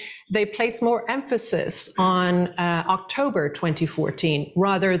Benghazi, they place more emphasis on October 2014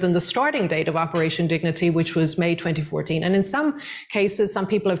 rather than the starting date of Operation Dignity, which was May 2014. And in some cases, some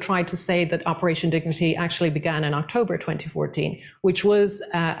people have tried to say that Operation Dignity actually began in October 2014, which was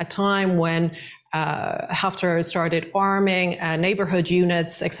a time when Haftar started arming neighborhood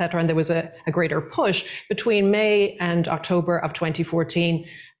units, et cetera, and there was a greater push. Between May and October of 2014,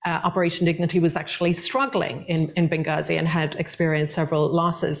 Operation Dignity was actually struggling in Benghazi and had experienced several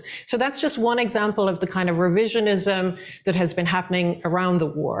losses. So that's just one example of the kind of revisionism that has been happening around the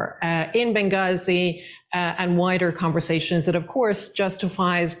war in Benghazi and wider conversations that, of course,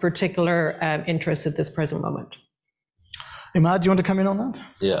 justifies particular interest at this present moment. Imad, do you want to come in on that?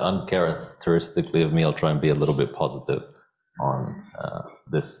 Yeah, uncharacteristically of me, I'll try and be a little bit positive on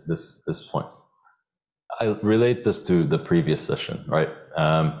this point. I relate this to the previous session, right?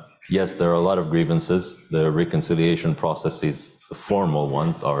 Yes, there are a lot of grievances. The reconciliation processes, the formal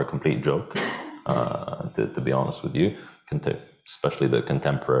ones, are a complete joke, to be honest with you, especially the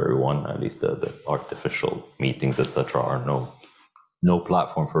contemporary one, at least the artificial meetings, etc., are no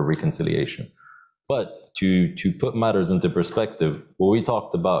platform for reconciliation. But to put matters into perspective, what we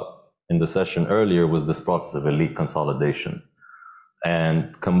talked about in the session earlier was this process of elite consolidation.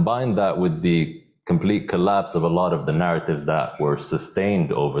 And combine that with the complete collapse of a lot of the narratives that were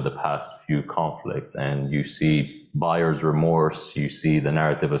sustained over the past few conflicts. And you see buyer's remorse, you see the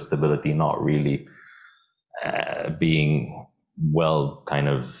narrative of stability not really being well kind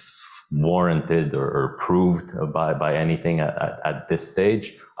of warranted or proved by anything at this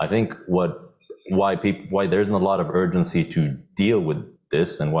stage. I think why there isn't a lot of urgency to deal with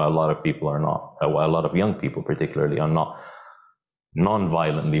this, and why a lot of people are not, why a lot of young people particularly are not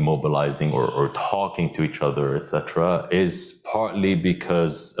non-violently mobilizing or talking to each other, etc., is partly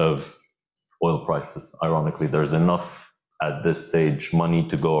because of oil prices. Ironically, there's enough at this stage money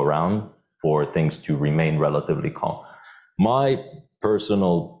to go around for things to remain relatively calm. My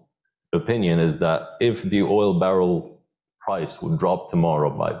personal opinion is that if the oil barrel price would drop tomorrow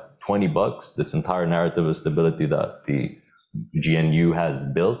by $20, this entire narrative of stability that the GNU has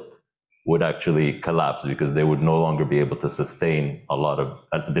built would actually collapse, because they would no longer be able to sustain a lot of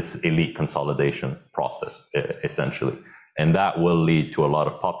this elite consolidation process, essentially. And that will lead to a lot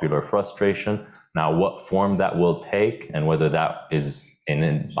of popular frustration. Now, what form that will take, and whether that is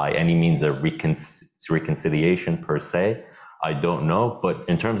by any means a reconciliation per se, I don't know. But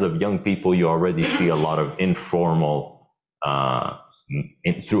in terms of young people, you already see a lot of informal,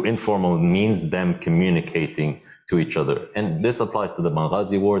 through informal means, them communicating to each other. And this applies to the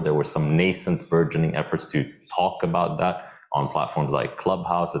Benghazi war. There were some nascent burgeoning efforts to talk about that on platforms like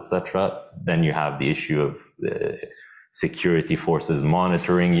Clubhouse, etc. Then you have the issue of security forces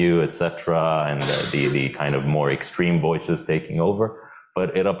monitoring you, etc., and the kind of more extreme voices taking over.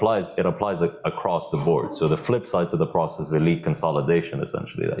 But it applies across the board. So the flip side to the process of elite consolidation,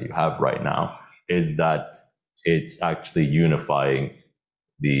 essentially, that you have right now, is that it's actually unifying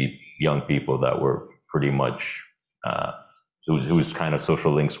the young people that were pretty much whose kind of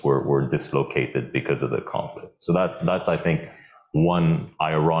social links were dislocated because of the conflict. So that's I think one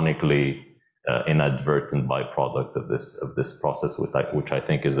ironically inadvertent byproduct of this process, which I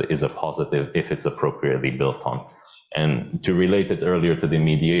think is a positive if it's appropriately built on. And to relate it earlier to the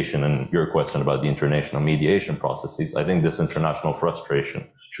mediation and your question about the international mediation processes, I think this international frustration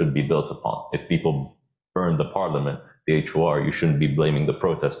should be built upon. If people burn the parliament, the HOR, you shouldn't be blaming the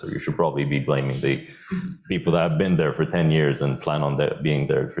protester. You should probably be blaming the people that have been there for 10 years and plan on being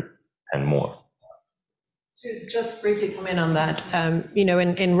there for 10 more. To just briefly come in on that,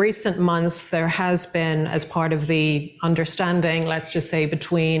 in recent months, there has been, as part of the understanding, let's just say,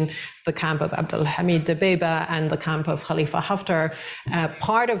 between the camp of Abdelhamid Dbeibeh and the camp of Khalifa Haftar,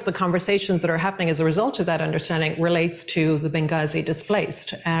 part of the conversations that are happening as a result of that understanding relates to the Benghazi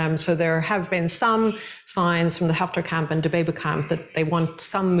displaced. So there have been some signs from the Haftar camp and Dbeibeh camp that they want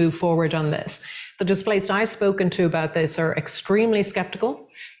some move forward on this. The displaced I've spoken to about this are extremely skeptical,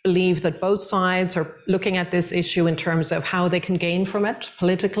 believe that both sides are looking at this issue in terms of how they can gain from it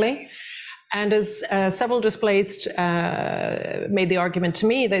politically. And as several displaced made the argument to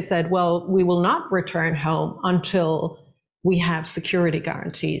me, they said, well, we will not return home until we have security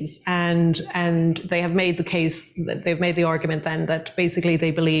guarantees, and they have made the case, that they've made the argument then that basically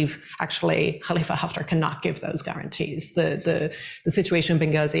they believe actually Khalifa Haftar cannot give those guarantees. The situation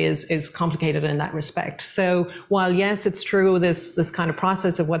in Benghazi is complicated in that respect. So while yes, it's true, this kind of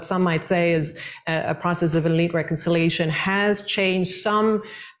process of what some might say is a process of elite reconciliation has changed some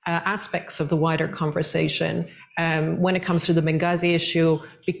aspects of the wider conversation when it comes to the Benghazi issue,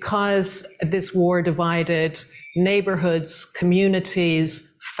 because this war divided neighborhoods, communities,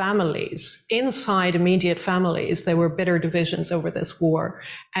 families. Inside immediate families, there were bitter divisions over this war,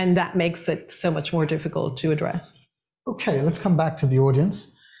 and that makes it so much more difficult to address. Okay, let's come back to the audience.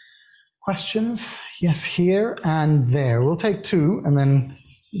 Questions? Yes, here and there. We'll take two, and then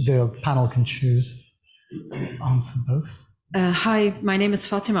the panel can choose. Answer both. Hi, my name is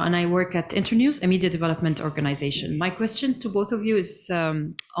Fatima and I work at Internews, a media development organization. My question to both of you is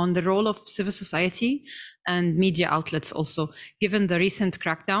on the role of civil society and media outlets also, given the recent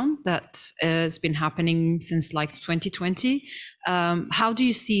crackdown that has been happening since like 2020. How do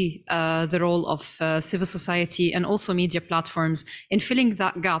you see the role of civil society and also media platforms in filling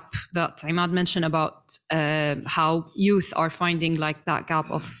that gap that Imad mentioned about how youth are finding like that gap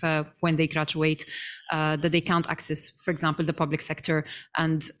of when they graduate, that they can't access, for example, the public sector,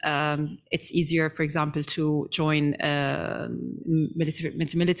 and it's easier, for example, to join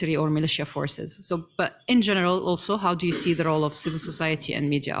military or militia forces. So, but in general, also, how do you see the role of civil society and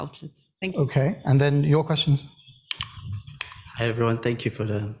media outlets? Thank you. Okay, and then your questions. Hi everyone, thank you for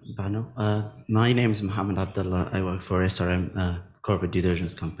the panel. My name is Mohammed Abdullah. I work for SRM, corporate due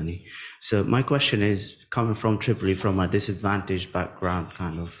diligence company. So my question is, coming from Tripoli, from a disadvantaged background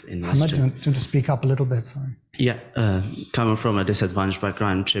kind of investor. I'm going to speak up a little bit, sorry. Yeah, coming from a disadvantaged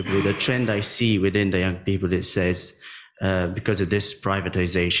background in Tripoli, the trend I see within the young people, it says, because of this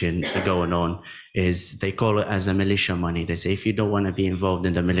privatization going on, is they call it as a militia money. They say, if you don't want to be involved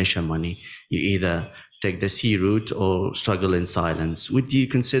in the militia money, you either take the sea route or struggle in silence. Would you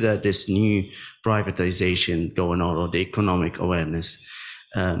consider this new privatization going on, or the economic awareness,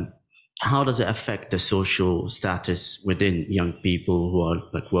 how does it affect the social status within young people who are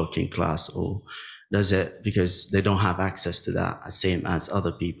like working class, or does it, because they don't have access to that, same as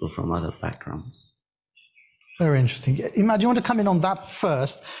other people from other backgrounds? Very interesting. Imad, do you want to come in on that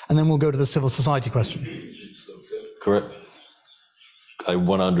first, and then we'll go to the civil society question? Correct. I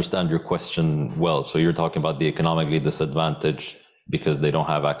want to understand your question well. So you're talking about the economically disadvantaged because they don't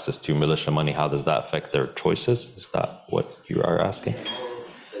have access to militia money. How does that affect their choices? Is that what you are asking?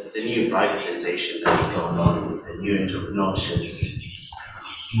 The new privatization that's going on, the new entrepreneurship is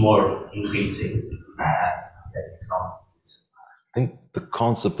more increasing. I think the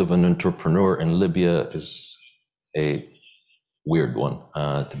concept of an entrepreneur in Libya is a weird one,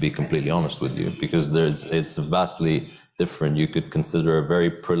 to be completely honest with you, because it's vastly different. You could consider a very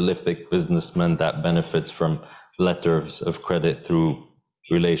prolific businessman that benefits from letters of credit through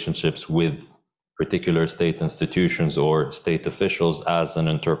relationships with particular state institutions or state officials as an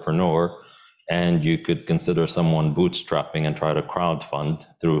entrepreneur, and you could consider someone bootstrapping and try to crowdfund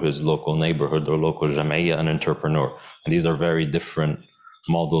through his local neighborhood or local jamia an entrepreneur. And these are very different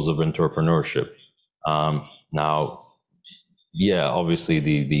models of entrepreneurship. Now, yeah, obviously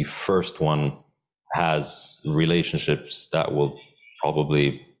the first one has relationships that will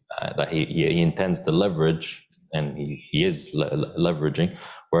probably, that he intends to leverage, and he is leveraging.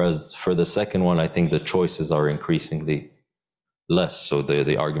 Whereas for the second one, I think the choices are increasingly less. So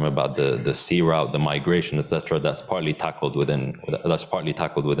the argument about the sea route, the migration, etc., that's partly tackled within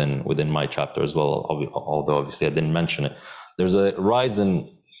my chapter as well. Although obviously I didn't mention it. There's a rise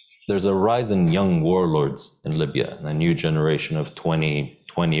in young warlords in Libya, a new generation of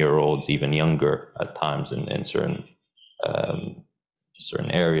 20-year-olds, even younger at times in certain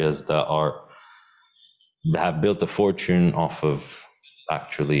areas that have built a fortune off of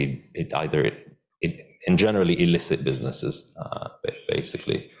actually in generally illicit businesses,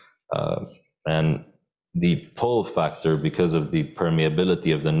 basically. And the pull factor, because of the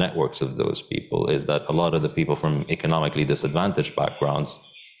permeability of the networks of those people, is that a lot of the people from economically disadvantaged backgrounds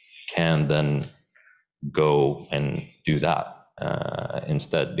can then go and do that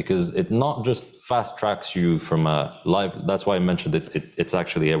instead, because it not just fast tracks you from a live, that's why I mentioned it's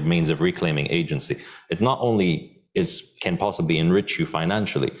actually a means of reclaiming agency. It not only can possibly enrich you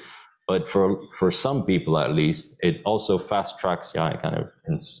financially, but for some people at least, it also fast tracks kind of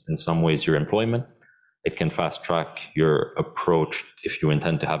in some ways your employment. It can fast track your approach if you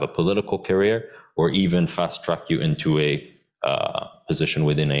intend to have a political career, or even fast track you into a position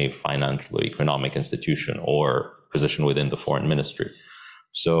within a financial or economic institution, or position within the foreign ministry.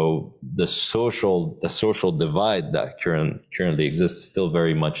 So the social divide that currently exists is still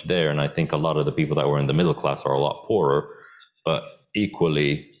very much there. And I think a lot of the people that were in the middle class are a lot poorer, but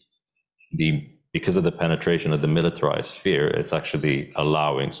equally, because of the penetration of the militarized sphere, it's actually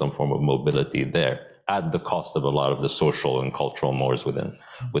allowing some form of mobility there at the cost of a lot of the social and cultural mores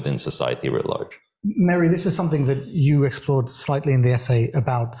within society writ large. Mary, this is something that you explored slightly in the essay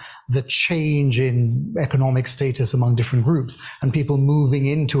about the change in economic status among different groups and people moving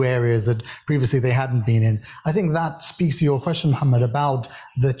into areas that previously they hadn't been in. I think that speaks to your question, Mohammed, about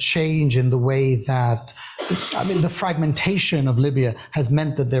the change in the way that, the fragmentation of Libya has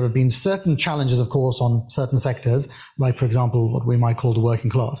meant that there have been certain challenges, of course, on certain sectors, like, for example, what we might call the working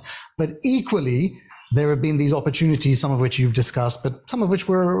class. But equally, there have been these opportunities, some of which you've discussed, but some of which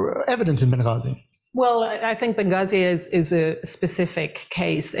were evident in Benghazi. Well, I think Benghazi is a specific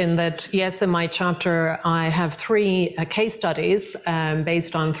case in that, yes, in my chapter, I have 3 case studies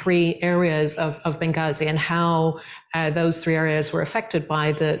based on 3 areas of Benghazi and how those 3 areas were affected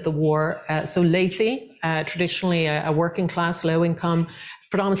by the war. So Laythi, traditionally a working class, low income,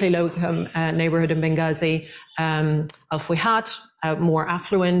 predominantly low income neighborhood in Benghazi, Al-Fuhat, a more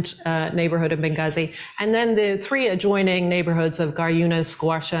affluent neighborhood in Benghazi, and then the 3 adjoining neighborhoods of Gar Yunus,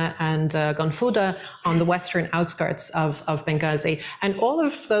 Gwarsha, and Ganfuda on the western outskirts of Benghazi. And all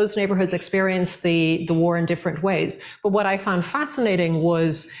of those neighborhoods experienced the war in different ways. But what I found fascinating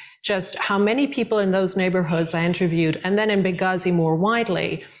was just how many people in those neighborhoods I interviewed, and then in Benghazi more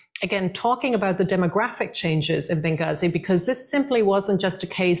widely, again, talking about the demographic changes in Benghazi, because this simply wasn't just a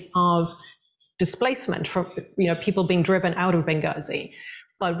case of displacement from people being driven out of Benghazi.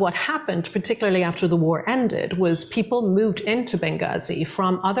 But what happened, particularly after the war ended, was people moved into Benghazi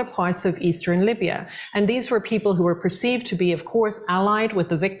from other parts of eastern Libya. And these were people who were perceived to be, of course, allied with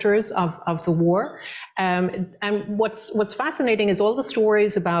the victors of the war. And what's fascinating is all the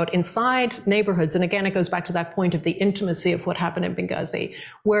stories about inside neighborhoods. And again, it goes back to that point of the intimacy of what happened in Benghazi,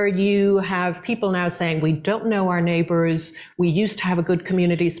 where you have people now saying, we don't know our neighbors. We used to have a good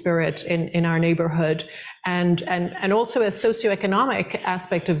community spirit in our neighborhood. And also a socioeconomic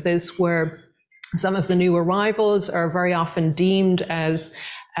aspect of this, where some of the new arrivals are very often deemed as,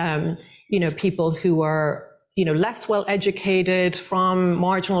 people who are, less well educated from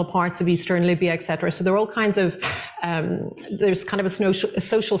marginal parts of eastern Libya, et cetera. So there are all kinds of, there's kind of a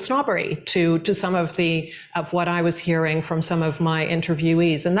social snobbery to some of what I was hearing from some of my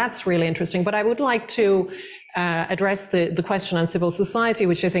interviewees. And that's really interesting. But I would like to address the question on civil society,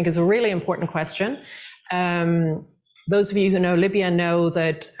 which I think is a really important question. Those of you who know Libya know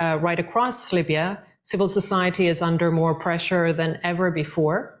that right across Libya, civil society is under more pressure than ever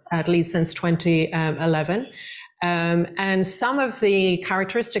before, at least since 2011. And some of the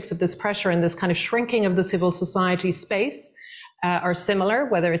characteristics of this pressure and this kind of shrinking of the civil society space are similar,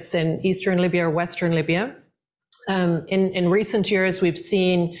 whether it's in eastern Libya or western Libya. In recent years, we've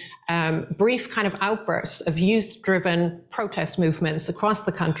seen brief kind of outbursts of youth-driven protest movements across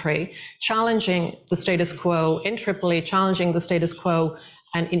the country, challenging the status quo in Tripoli, challenging the status quo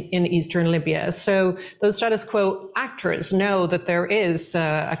and in eastern Libya. So those status quo actors know that there is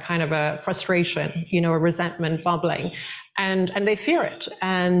a kind of a frustration, a resentment bubbling, and they fear it.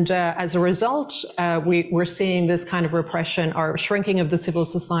 And as a result, we're seeing this kind of repression or shrinking of the civil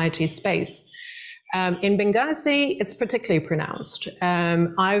society space. In Benghazi, it's particularly pronounced.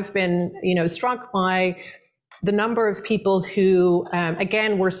 I've been, struck by the number of people who,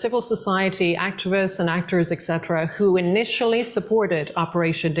 again, were civil society activists and actors, et cetera, who initially supported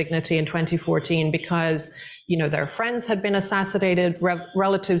Operation Dignity in 2014 because, their friends had been assassinated,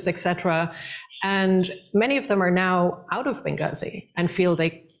 relatives, et cetera. And many of them are now out of Benghazi and feel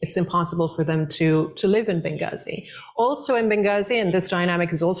it's impossible for them to live in Benghazi. Also in Benghazi, and this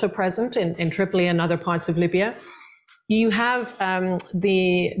dynamic is also present in Tripoli and other parts of Libya, you have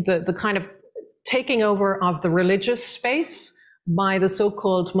the kind of taking over of the religious space by the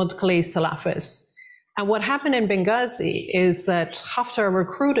so-called Mudkhali Salafists. And what happened in Benghazi is that Haftar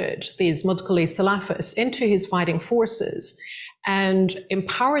recruited these Mudkhali Salafists into his fighting forces and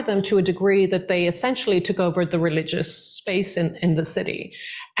empowered them to a degree that they essentially took over the religious space in the city.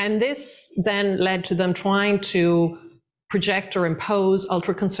 And this then led to them trying to project or impose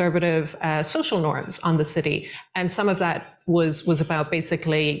ultra-conservative social norms on the city. And some of that was about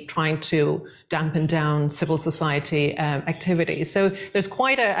basically trying to dampen down civil society activity. So there's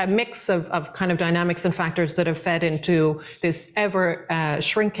quite a mix of kind of dynamics and factors that have fed into this ever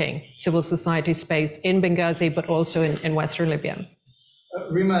shrinking civil society space in Benghazi, but also in Western Libya.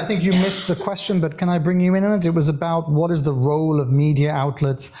 Rima, I think you missed the question, but can I bring you in on it? It was about what is the role of media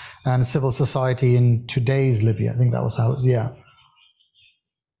outlets and civil society in today's Libya. I think that was how it was, yeah.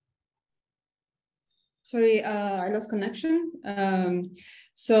 Sorry, I lost connection.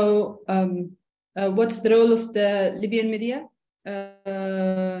 What's the role of the Libyan media?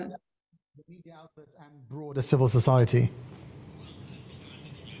 The media outlets and broader civil society.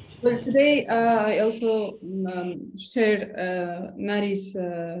 Well, today I also shared Mari's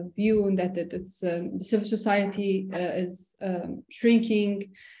view on that it's, the civil society is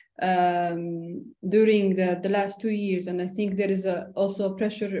shrinking during the last 2 years, and I think there is also a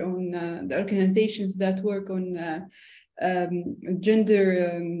pressure on the organizations that work on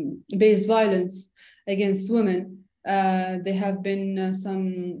gender-based violence against women. There have been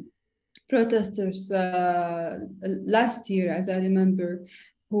some protesters last year, as I remember,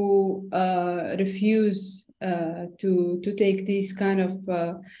 who refuse to take these kind of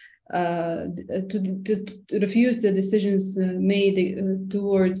to refuse the decisions made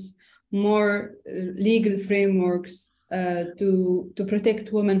towards more legal frameworks to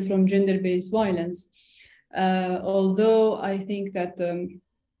protect women from gender-based violence. Although I think that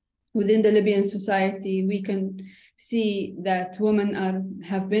within the Libyan society, we can see that women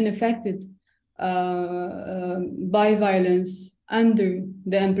have been affected by violence under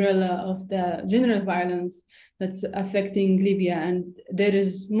the umbrella of the general violence that's affecting Libya, and there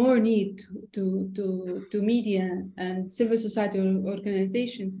is more need to media and civil society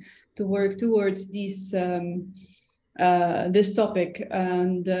organization to work towards these this topic.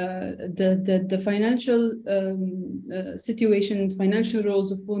 And the financial situation, financial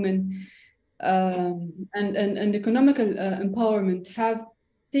roles of women, and economical empowerment have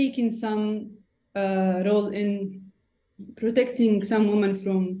taken some role in protecting some women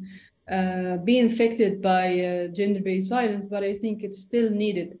from being affected by gender-based violence, but I think it's still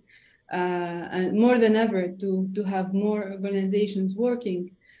needed and more than ever to have more organizations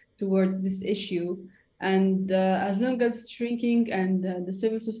working towards this issue. And as long as it's shrinking and the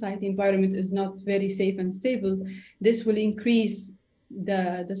civil society environment is not very safe and stable, this will increase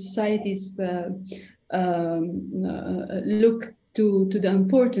the society's look to the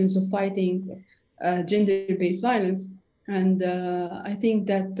importance of fighting gender-based violence. And I think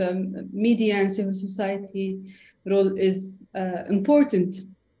that media and civil society role is important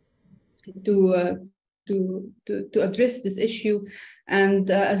to address this issue. And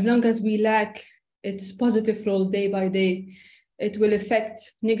as long as we lack its positive role day by day, it will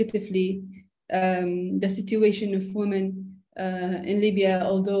affect negatively the situation of women in Libya,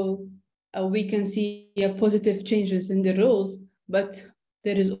 although we can see positive changes in the roles, but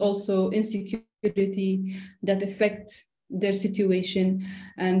there is also insecurity that affects their situation,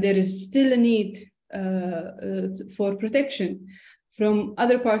 and there is still a need for protection from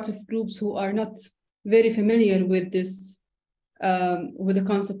other parts of groups who are not very familiar with this, with the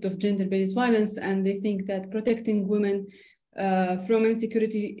concept of gender-based violence, and they think that protecting women from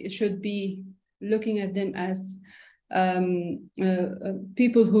insecurity should be looking at them as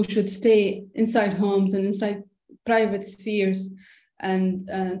people who should stay inside homes and inside private spheres, and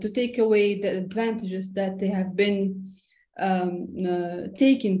to take away the advantages that they have been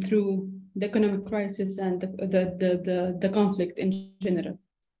taken through the economic crisis and the conflict in general.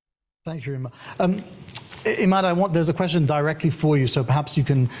 Thank you, Rima. Imad, there's a question directly for you, so perhaps you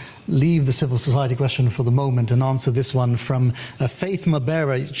can leave the civil society question for the moment and answer this one from Faith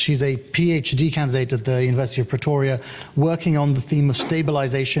Mabera. She's a PhD candidate at the University of Pretoria, working on the theme of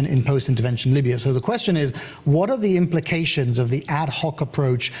stabilization in post-intervention Libya. So the question is, what are the implications of the ad hoc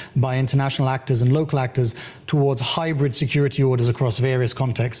approach by international actors and local actors towards hybrid security orders across various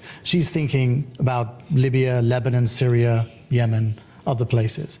contexts? She's thinking about Libya, Lebanon, Syria, Yemen, other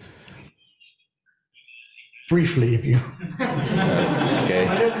places. Briefly, if you. Okay.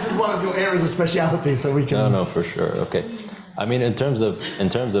 I know this is one of your areas of speciality, so we can. No, for sure. Okay. I mean, in terms of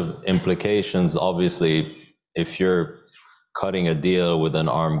implications, obviously, if you're cutting a deal with an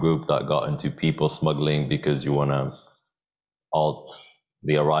armed group that got into people smuggling because you want to halt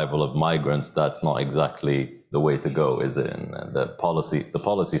the arrival of migrants, that's not exactly the way to go, is it? And the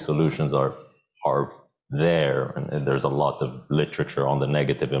policy solutions are there, and there's a lot of literature on the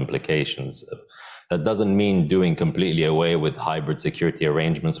negative implications. That doesn't mean doing completely away with hybrid security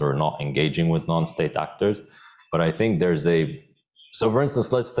arrangements or not engaging with non-state actors. But I think there's so for instance,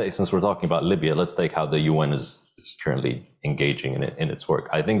 let's take, since we're talking about Libya, let's take how the UN is currently engaging in its work.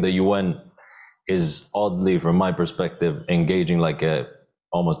 I think the UN is, oddly, from my perspective, engaging like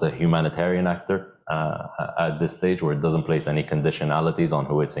almost a humanitarian actor at this stage, where it doesn't place any conditionalities on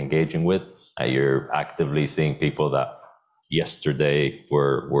who it's engaging with. You're actively seeing people that yesterday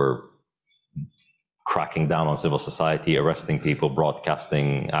were cracking down on civil society, arresting people,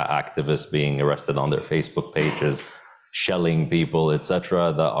 broadcasting activists being arrested on their Facebook pages, shelling people,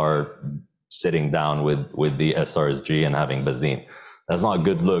 etc., that are sitting down with the SRSG and having Bazin. That's not a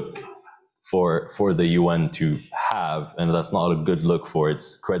good look for the UN to have, and that's not a good look for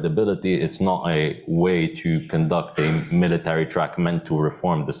its credibility. It's not a way to conduct a military track meant to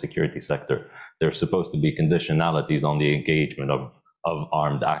reform the security sector. There's supposed to be conditionalities on the engagement of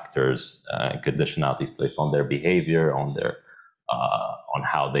armed actors, conditionalities placed on their behavior, on their on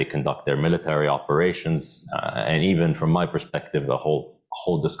how they conduct their military operations, and even from my perspective, the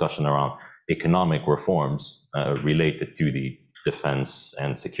whole discussion around economic reforms related to the defense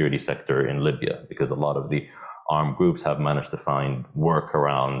and security sector in Libya, because a lot of the armed groups have managed to find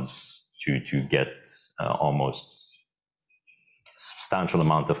workarounds to get almost substantial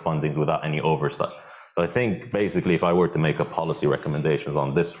amount of funding without any oversight. So I think basically, if I were to make a policy recommendations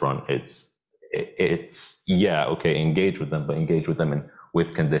on this front, it's yeah, okay, engage with them, but engage with them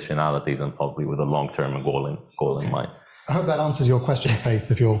with conditionalities and probably with a long-term goal in mind. I hope that answers your question,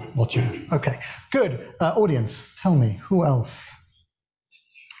 Faith, if you're watching it. Okay, good. Audience, tell me, who else?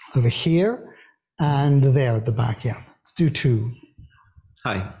 Over here and there at the back, yeah. Let's do two.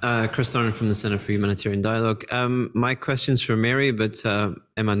 Hi, Chris Thorne from the Center for Humanitarian Dialogue. My question's for Mary, but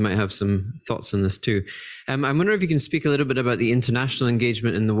Emad might have some thoughts on this too. I'm wondering if you can speak a little bit about the international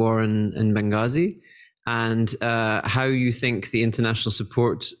engagement in the war in Benghazi, and how you think the international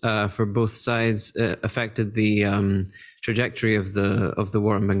support for both sides affected the trajectory of the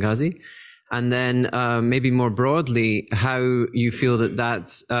war in Benghazi, and then maybe more broadly, how you feel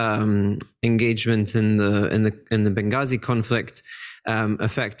that engagement in the Benghazi conflict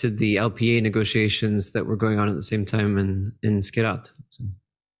affected the LPA negotiations that were going on at the same time in Skhirat. So.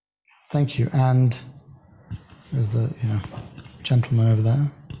 Thank you. And there's the gentleman over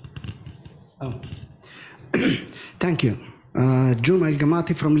there. Oh. Thank you. Juma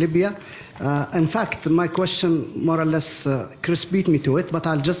El-Gamati from Libya. In fact, my question, more or less, Chris beat me to it, but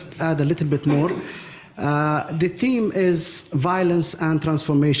I'll just add a little bit more. The theme is violence and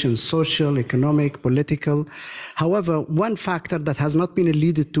transformation, social, economic, political. However, one factor that has not been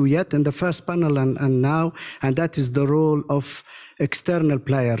alluded to yet in the first panel and now, and that is the role of external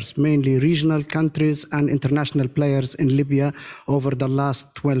players, mainly regional countries and international players in Libya over the last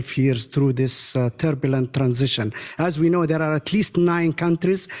 12 years through this turbulent transition. As we know, there are at least 9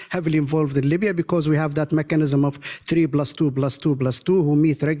 countries heavily involved in Libya because we have that mechanism of 3+2+2+2 who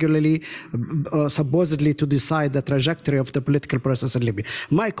meet regularly, supposedly to decide the trajectory of the political process in Libya.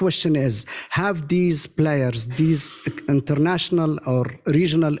 My question is, have these players, these international or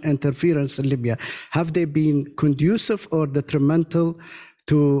regional interference in Libya, have they been conducive or detrimental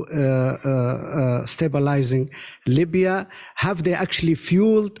to stabilizing Libya? Have they actually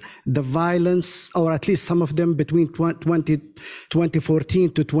fueled the violence, or at least some of them, between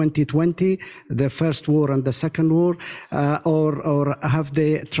 2014 to 2020, the first war and the second war, or have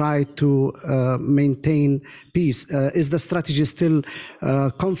they tried to maintain peace? Is the strategy still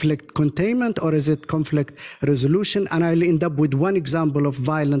conflict containment, or is it conflict resolution? And I'll end up with one example of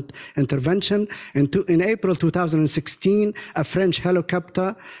violent intervention. In April 2016, a French helicopter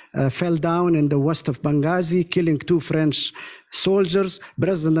fell down in the west of Benghazi, killing 2 French soldiers.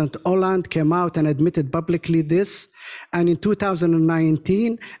 President Hollande came out and admitted publicly this. And in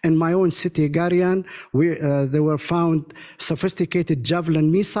 2019, in my own city, Garian, there were found sophisticated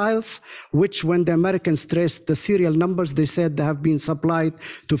Javelin missiles, which when the Americans traced the serial numbers, they said they have been supplied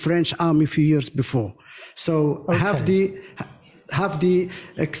to French army a few years before. So have the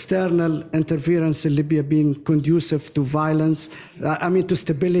external interference in Libya been conducive to violence, to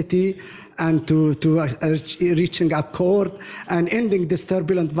stability, and to reaching accord and ending this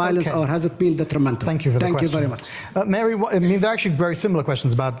turbulent violence, or has it been detrimental? Thank you for the question. Thank you very much. Mary, they're actually very similar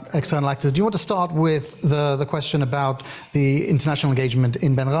questions about external actors. Do you want to start with the question about the international engagement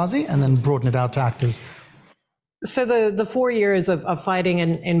in Benghazi and then broaden it out to actors? So the 4 years of fighting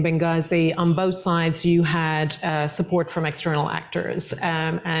in Benghazi, on both sides, you had support from external actors.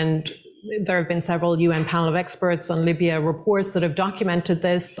 And there have been several UN panel of experts on Libya reports that have documented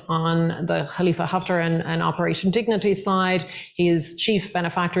this on the Khalifa Haftar and Operation Dignity side. His chief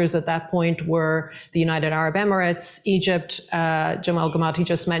benefactors at that point were the United Arab Emirates, Egypt. Jamal Gamati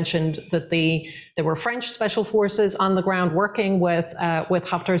just mentioned that there were French special forces on the ground working with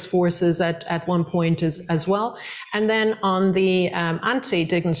Haftar's forces at one point as well. And then on the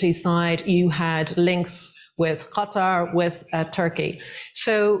anti-Dignity side, you had links with Qatar, with Turkey.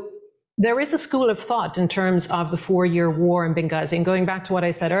 So there is a school of thought in terms of the 4-year war in Benghazi. And going back to what I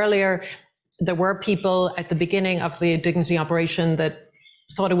said earlier, there were people at the beginning of the Dignity operation that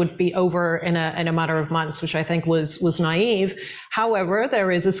thought it would be over in a matter of months, which I think was naive. However,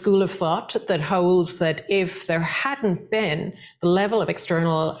 there is a school of thought that holds that if there hadn't been the level of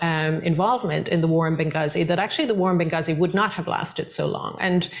external involvement in the war in Benghazi, that actually the war in Benghazi would not have lasted so long.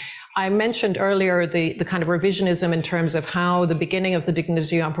 And I mentioned earlier the kind of revisionism in terms of how the beginning of the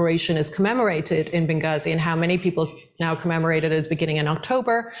Dignity Operation is commemorated in Benghazi, and how many people now commemorate it as beginning in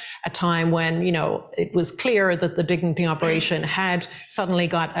October, a time when, you know, it was clear that the Dignity Operation had suddenly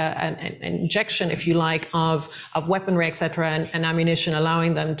got an injection, if you like, of weaponry, etc., and ammunition,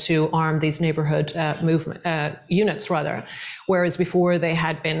 allowing them to arm these neighborhood units, rather, whereas before they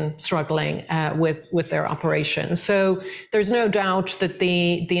had been struggling with their operation. So there's no doubt that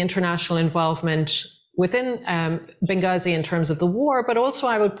the international involvement within Benghazi in terms of the war, but also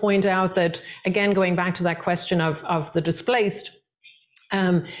I would point out that, again, going back to that question of the displaced,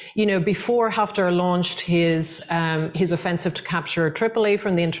 you know, before Haftar launched his offensive to capture Tripoli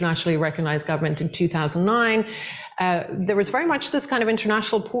from the internationally recognized government in 2009, there was very much this kind of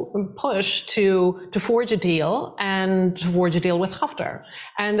international push to forge a deal, and to forge a deal with Haftar.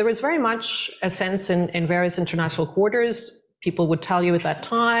 And there was very much a sense in various international quarters. People would tell you at that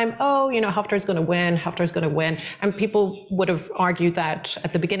time, oh, you know, Haftar's going to win, Haftar's going to win. And people would have argued that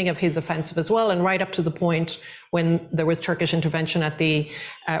at the beginning of his offensive as well, and right up to the point when there was Turkish intervention at the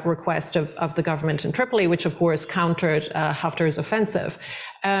request of the government in Tripoli, which of course countered Haftar's offensive.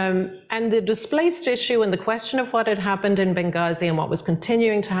 And the displaced issue and the question of what had happened in Benghazi and what was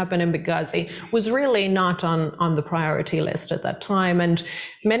continuing to happen in Benghazi was really not on the priority list at that time. And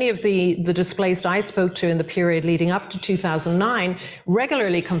many of the displaced I spoke to in the period leading up to 2009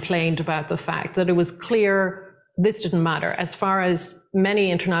 regularly complained about the fact that it was clear this didn't matter. As far as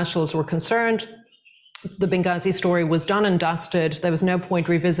many internationals were concerned, the Benghazi story was done and dusted. There was no point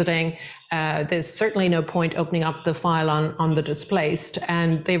revisiting. There's certainly no point opening up the file on the displaced.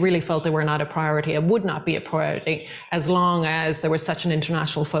 And they really felt they were not a priority. It would not be a priority as long as there was such an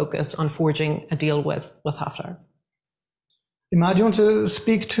international focus on forging a deal with Haftar. Imad, do you want to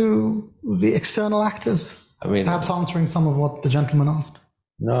speak to the external actors? I mean, perhaps answering some of what the gentleman asked.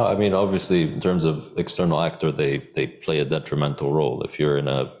 No, I mean, obviously, in terms of external actor, they play a detrimental role. If you're in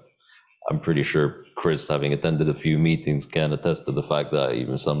I'm pretty sure Chris, having attended a few meetings, can attest to the fact that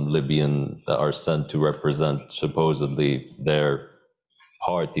even some Libyan that are sent to represent supposedly their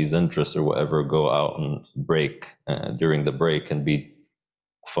party's interests or whatever go out and break during the break and be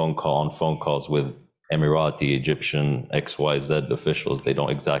phone calls with Emirati, Egyptian, XYZ officials. They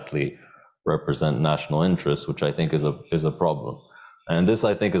don't exactly represent national interests, which I think is a problem. And this,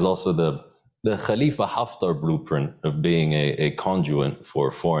 I think, is also the Khalifa Haftar blueprint of being a conduit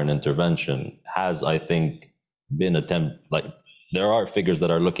for foreign intervention has, I think, been there are figures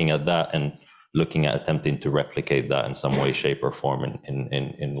that are looking at that and looking at attempting to replicate that in some way, shape, or form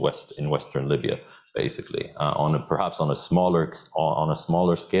in Western Libya, basically, perhaps on a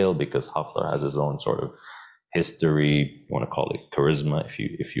smaller scale, because Haftar has his own sort of history, you want to call it charisma,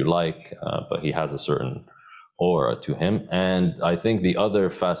 if you like, but he has a certain aura to him. And I think the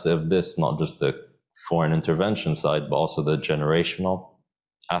other facet of this, not just the foreign intervention side, but also the generational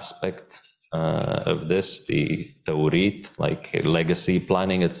aspect of this, the tawrit, like legacy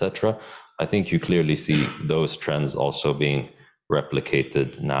planning, etc. I think you clearly see those trends also being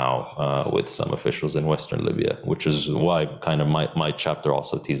replicated now with some officials in Western Libya, which is why kind of my chapter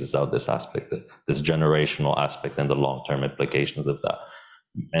also teases out this aspect, this generational aspect and the long-term implications of that.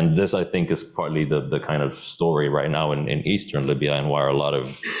 And this, I think, is partly the kind of story right now in Eastern Libya, and why a lot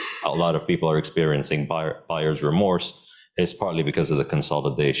of people are experiencing buyer's remorse, is partly because of the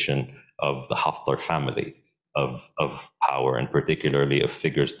consolidation of the Haftar family of power, and particularly of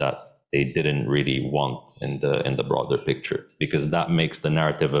figures that they didn't really want in the broader picture, because that makes the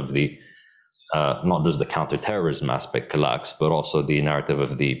narrative of the not just the counterterrorism aspect collapse, but also the narrative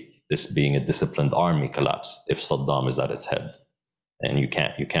of this being a disciplined army collapse if Saddam is at its head. And you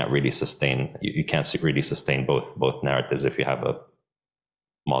can't really sustain both narratives if you have a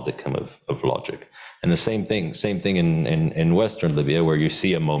modicum of logic. And the same thing in Western Libya, where you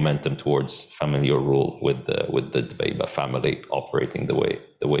see a momentum towards familial rule with the Dbeiba family operating the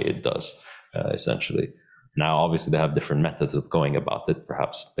way it does, essentially. Now, obviously, they have different methods of going about it.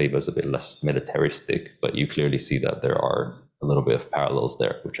 Perhaps Dbeiba is a bit less militaristic, but you clearly see that there are a little bit of parallels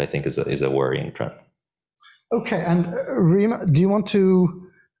there, which I think is a worrying trend. Okay, and Rima, do you want to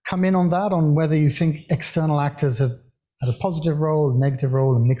come in on that, on whether you think external actors have had a positive role, a negative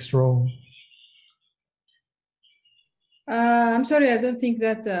role, a mixed role? I'm sorry, I don't think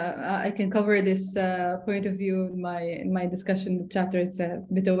that I can cover this point of view in my discussion chapter. It's a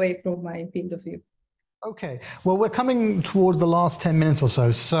bit away from my field of view. Okay, well, we're coming towards the last 10 minutes or so,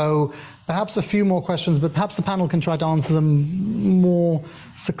 so perhaps a few more questions, but perhaps the panel can try to answer them more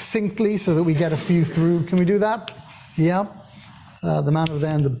succinctly so that we get a few through. Can we do that? Yeah. The man over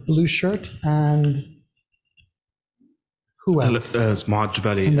there in the blue shirt, and who else? It's Mahad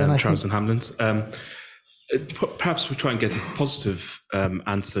Jabali and Charles and Hamlins. Perhaps we try and get a positive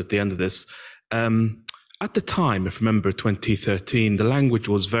answer at the end of this. At the time, if you remember 2013, the language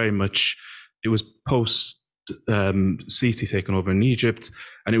was very much, it was post Sisi taken over in Egypt,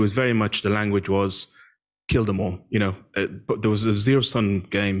 and it was very much, the language was kill them all, you know. But there was a zero-sum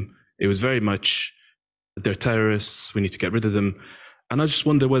game. It was very much, they're terrorists, we need to get rid of them. And I just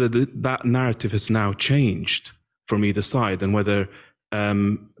wonder whether that narrative has now changed from either side, and whether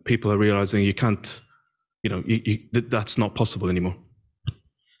people are realizing you can't, you know, that's not possible anymore.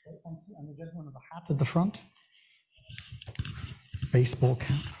 Thank you. And the gentleman with the hat at the front. Baseball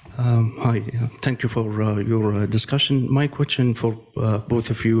cap. Hi, thank you for your discussion. My question for both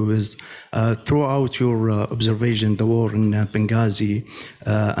of you is, throughout your observation, the war in Benghazi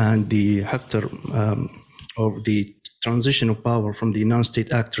and the Haftar, or the transition of power from the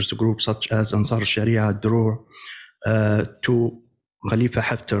non-state actors to groups such as Ansar Sharia, Dror, to Khalifa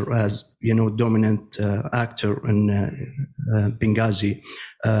Haftar as, you know, dominant actor in Benghazi.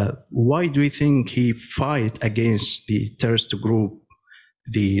 Why do you think he fight against the terrorist group,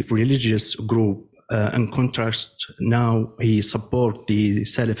 the religious group, in contrast now he support the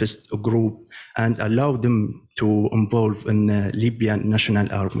Salafist group and allow them to involve in the Libyan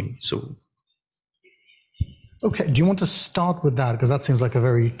National Army? So, okay, do you want to start with that? Because that seems like a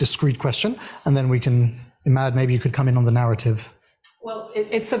very discrete question, and then we can, Imad, maybe you could come in on the narrative. Well,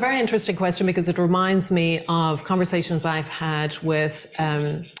 it's a very interesting question because it reminds me of conversations I've had with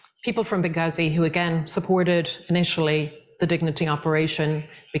people from Benghazi who, again, supported initially the dignity operation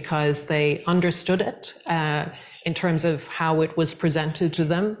because they understood it in terms of how it was presented to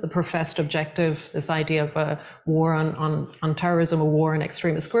them, the professed objective, this idea of a war on terrorism, a war on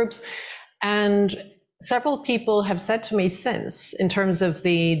extremist groups. And several people have said to me since, in terms of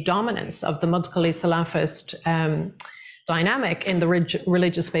the dominance of the Mudkhali Salafist dynamic in the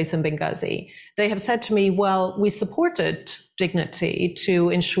religious space in Benghazi, they have said to me, well, we supported dignity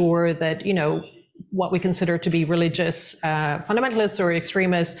to ensure that, you know, what we consider to be religious fundamentalists or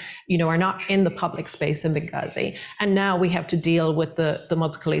extremists, you know, are not in the public space in Benghazi. And now we have to deal with the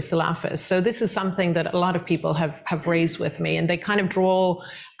Mudkhali Salafists. So this is something that a lot of people have raised with me, and they kind of draw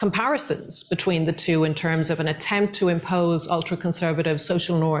comparisons between the two in terms of an attempt to impose ultra-conservative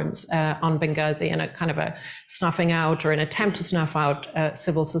social norms on Benghazi and a kind of a snuffing out or an attempt to snuff out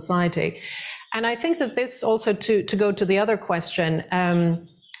civil society. And I think that this also, to go to the other question,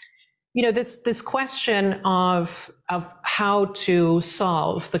 you know, this question of how to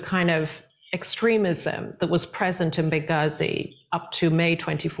solve the kind of extremism that was present in Benghazi up to May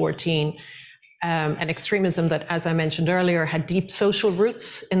 2014, an extremism that, as I mentioned earlier, had deep social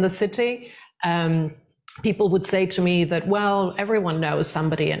roots in the city. People would say to me that, well, everyone knows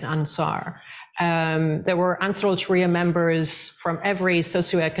somebody in Ansar. There were Ansar al-Sharia members from every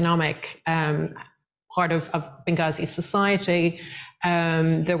socioeconomic part of Benghazi society.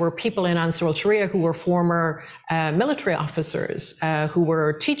 There were people in Ansar al-Sharia who were former military officers, who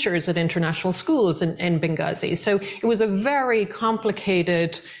were teachers at international schools in Benghazi. So it was a very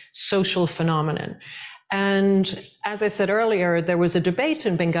complicated social phenomenon. And as I said earlier, there was a debate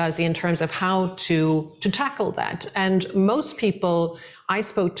in Benghazi in terms of how to tackle that. And most people I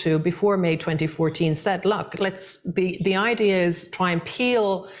spoke to before May 2014 said, look, the idea is try and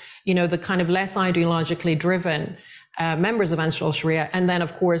peel, you know, the kind of less ideologically driven members of Ansar al-Sharia, and then,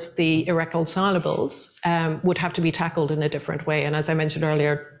 of course, the irreconcilables would have to be tackled in a different way. And as I mentioned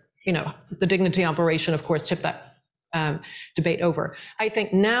earlier, you know, the dignity operation, of course, tipped that debate over. I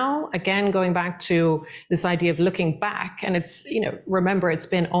think now, again, going back to this idea of looking back, and it's, you know, remember, it's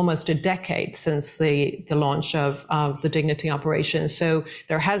been almost a decade since the launch of the dignity operation. So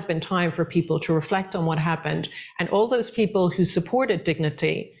there has been time for people to reflect on what happened. And all those people who supported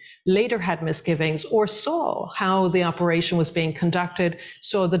dignity later had misgivings or saw how the operation was being conducted,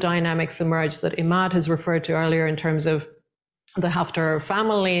 saw the dynamics emerge that Imad has referred to earlier in terms of the Haftar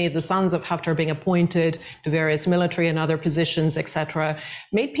family, the sons of Haftar being appointed to various military and other positions, etc.,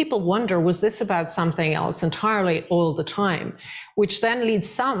 made people wonder, was this about something else entirely all the time? Which then leads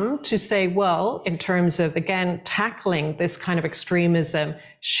some to say, well, in terms of, again, tackling this kind of extremism,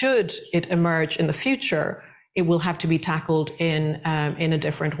 should it emerge in the future, it will have to be tackled in a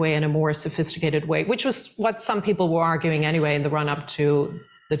different way, in a more sophisticated way, which was what some people were arguing anyway in the run-up to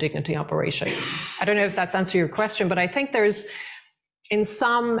the dignity operation. I don't know if that's answered your question, but I think there's, in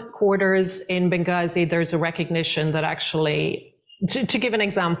some quarters in Benghazi, there's a recognition that actually, to give an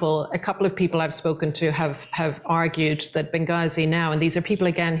example, a couple of people I've spoken to have argued that Benghazi now, and these are people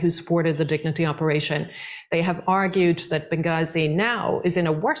again who supported the dignity operation, they have argued that Benghazi now is in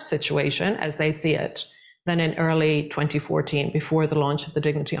a worse situation, as they see it, than in early 2014, before the launch of the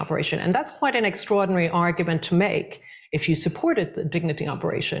dignity operation. And that's quite an extraordinary argument to make if you supported the dignity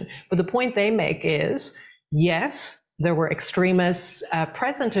operation. But the point they make is, yes, there were extremists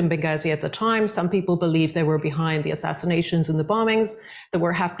present in Benghazi at the time. Some people believe they were behind the assassinations and the bombings that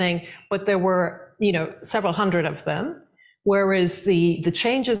were happening, but there were, several hundred of them. Whereas the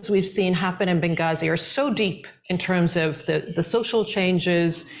changes we've seen happen in Benghazi are so deep in terms of the social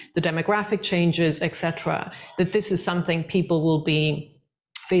changes, the demographic changes, etc., that this is something people will be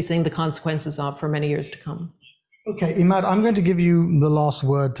facing the consequences of for many years to come. Okay, Imad, I'm going to give you the last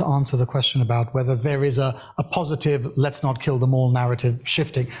word to answer the question about whether there is a positive let's not kill them all narrative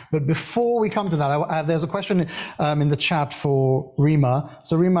shifting. But before we come to that, there's a question in the chat for Rima.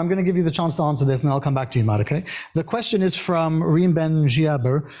 So Rima, I'm going to give you the chance to answer this and then I'll come back to you, Imad, okay? The question is from Reem Ben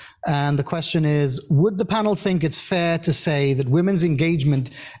Giaber, and the question is, would the panel think it's fair to say that women's engagement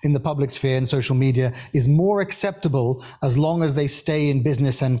in the public sphere and social media is more acceptable as long as they stay in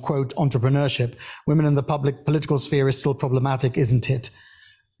business and, quote, entrepreneurship? Women in the public political sphere is still problematic, isn't it?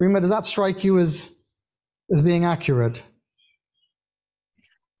 Rima, does that strike you as being accurate?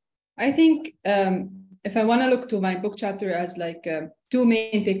 I think if I want to look to my book chapter as like two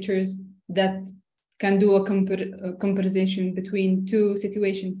main pictures that can do a comparison between two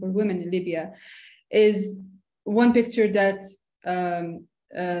situations for women in Libya, is one picture that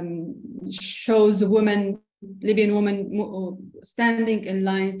shows a woman, Libyan woman, standing in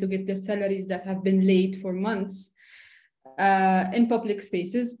lines to get their salaries that have been late for months in public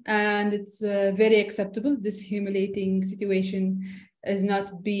spaces, and it's very acceptable. This humiliating situation is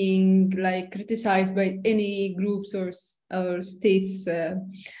not being like criticized by any groups or states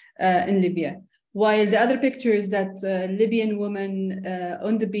in Libya. While the other picture is that Libyan women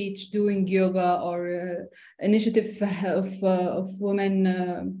on the beach doing yoga, or initiative of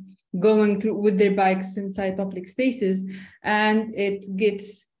women going through with their bikes inside public spaces, and it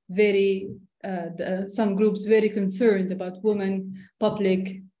gets very, some groups very concerned about women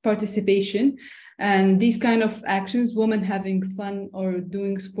public participation. And these kind of actions, women having fun or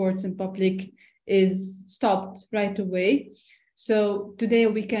doing sports in public, is stopped right away. So today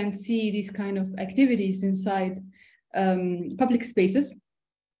we can see these kind of activities inside public spaces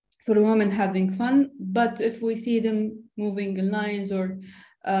for women having fun. But if we see them moving in lines or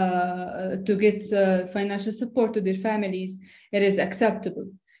to get financial support to their families, it is acceptable.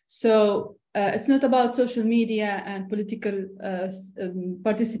 So it's not about social media and political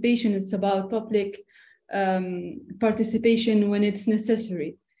participation. It's about public participation when it's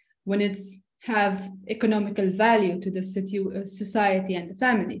necessary, when it's have economical value to the society and the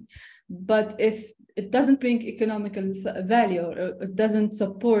family. But if it doesn't bring economical value, or it doesn't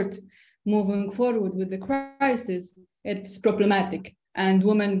support moving forward with the crisis, it's problematic. And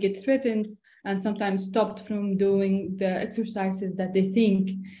women get threatened and sometimes stopped from doing the exercises that they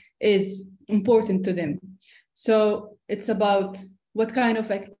think is important to them. So it's about what kind of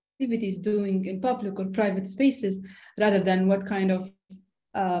activities doing in public or private spaces, rather than what kind of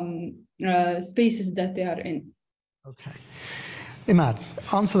spaces that they are in. Okay. Imad,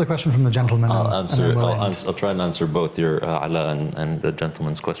 answer the question from the gentleman. I'll try and answer both your Ala and the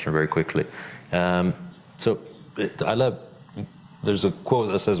gentleman's question very quickly. So Ala, there's a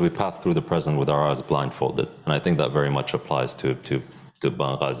quote that says we pass through the present with our eyes blindfolded, and I think that very much applies to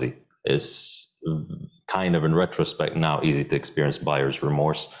Benghazi. It's kind of in retrospect now easy to experience buyer's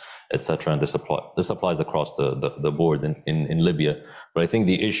remorse, etc. And this applies across the board in Libya. But I think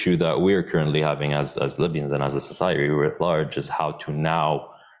the issue that we're currently having as Libyans and as a society at large is how to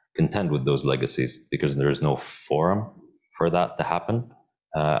now contend with those legacies, because there is no forum for that to happen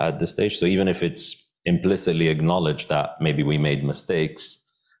at this stage. So even if it's implicitly acknowledged that maybe we made mistakes,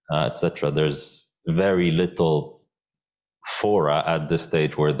 etc., there's very little fora at this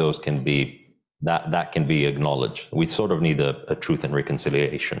stage where those can be that can be acknowledged. We sort of need a truth and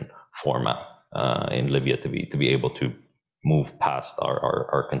reconciliation format in Libya to be able to move past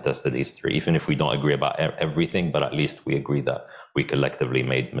our contested history, even if we don't agree about everything, but at least we agree that we collectively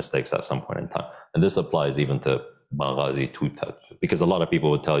made mistakes at some point in time. And this applies even to Benghazi too, because a lot of people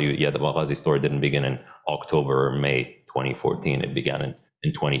would tell you, yeah, the Benghazi story didn't begin in October or May 2014. It began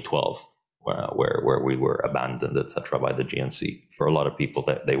in 2012, where we were abandoned, etc., by the GNC. For a lot of people,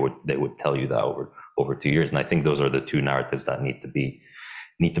 that they would tell you that over 2 years. And I think those are the two narratives that need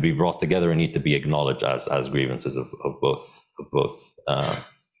need to be brought together and need to be acknowledged as grievances of both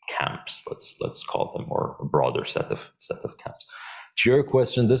camps, let's call them, or a broader set of camps. To your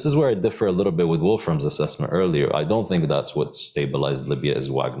question, this is where I differ a little bit with Wolfram's assessment earlier. I don't think that's what stabilized Libya is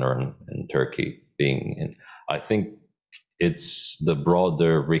Wagner and Turkey being in. I think it's the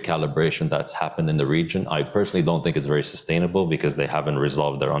broader recalibration that's happened in the region. I personally don't think it's very sustainable because they haven't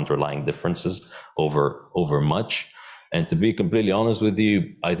resolved their underlying differences over much. And to be completely honest with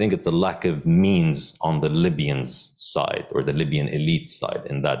you, I think it's a lack of means on the Libyans' side or the Libyan elite side,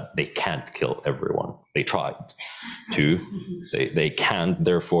 in that they can't kill everyone. They tried to, they can't.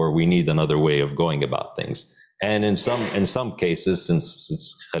 Therefore, we need another way of going about things. And in some cases,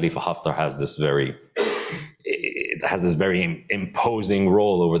 since Khalifa Haftar has this very imposing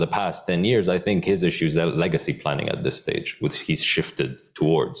role over the past 10 years, I think his issue is legacy planning at this stage, which he's shifted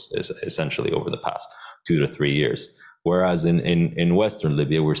towards essentially over the past 2 to 3 years. Whereas in Western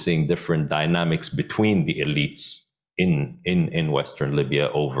Libya, we're seeing different dynamics between the elites in Western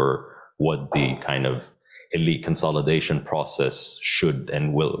Libya over what the kind of elite consolidation process should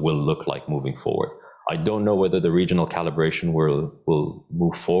and will look like moving forward. I don't know whether the regional calibration will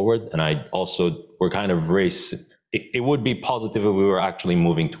move forward. And we're kind of it would be positive if we were actually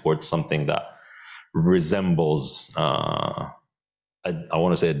moving towards something that resembles, I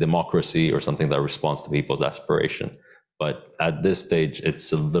want to say, a democracy or something that responds to people's aspiration. But at this stage,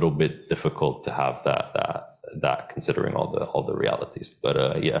 it's a little bit difficult to have that considering all the realities.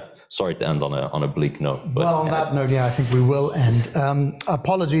 But yeah, sorry to end on a bleak note. But, well, on that note, yeah, I think we will end.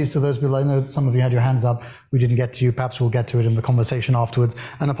 Apologies to those people. I know some of you had your hands up. We didn't get to you. Perhaps we'll get to it in the conversation afterwards.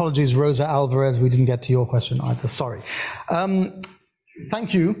 And apologies, Rosa Alvarez, we didn't get to your question either. Sorry.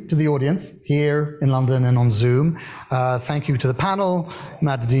 Thank you to the audience here in London and on Zoom. Thank you to the panel,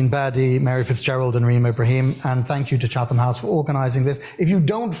 Emadeddin, Badi, Mary Fitzgerald and Rima, Ibrahim. And thank you to Chatham House for organizing this. If you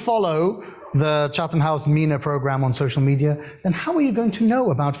don't follow the Chatham House MENA program on social media, then how are you going to know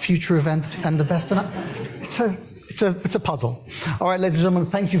about future events and the best? It's a puzzle. All right, ladies and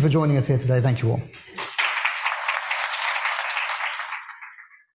gentlemen, thank you for joining us here today. Thank you all.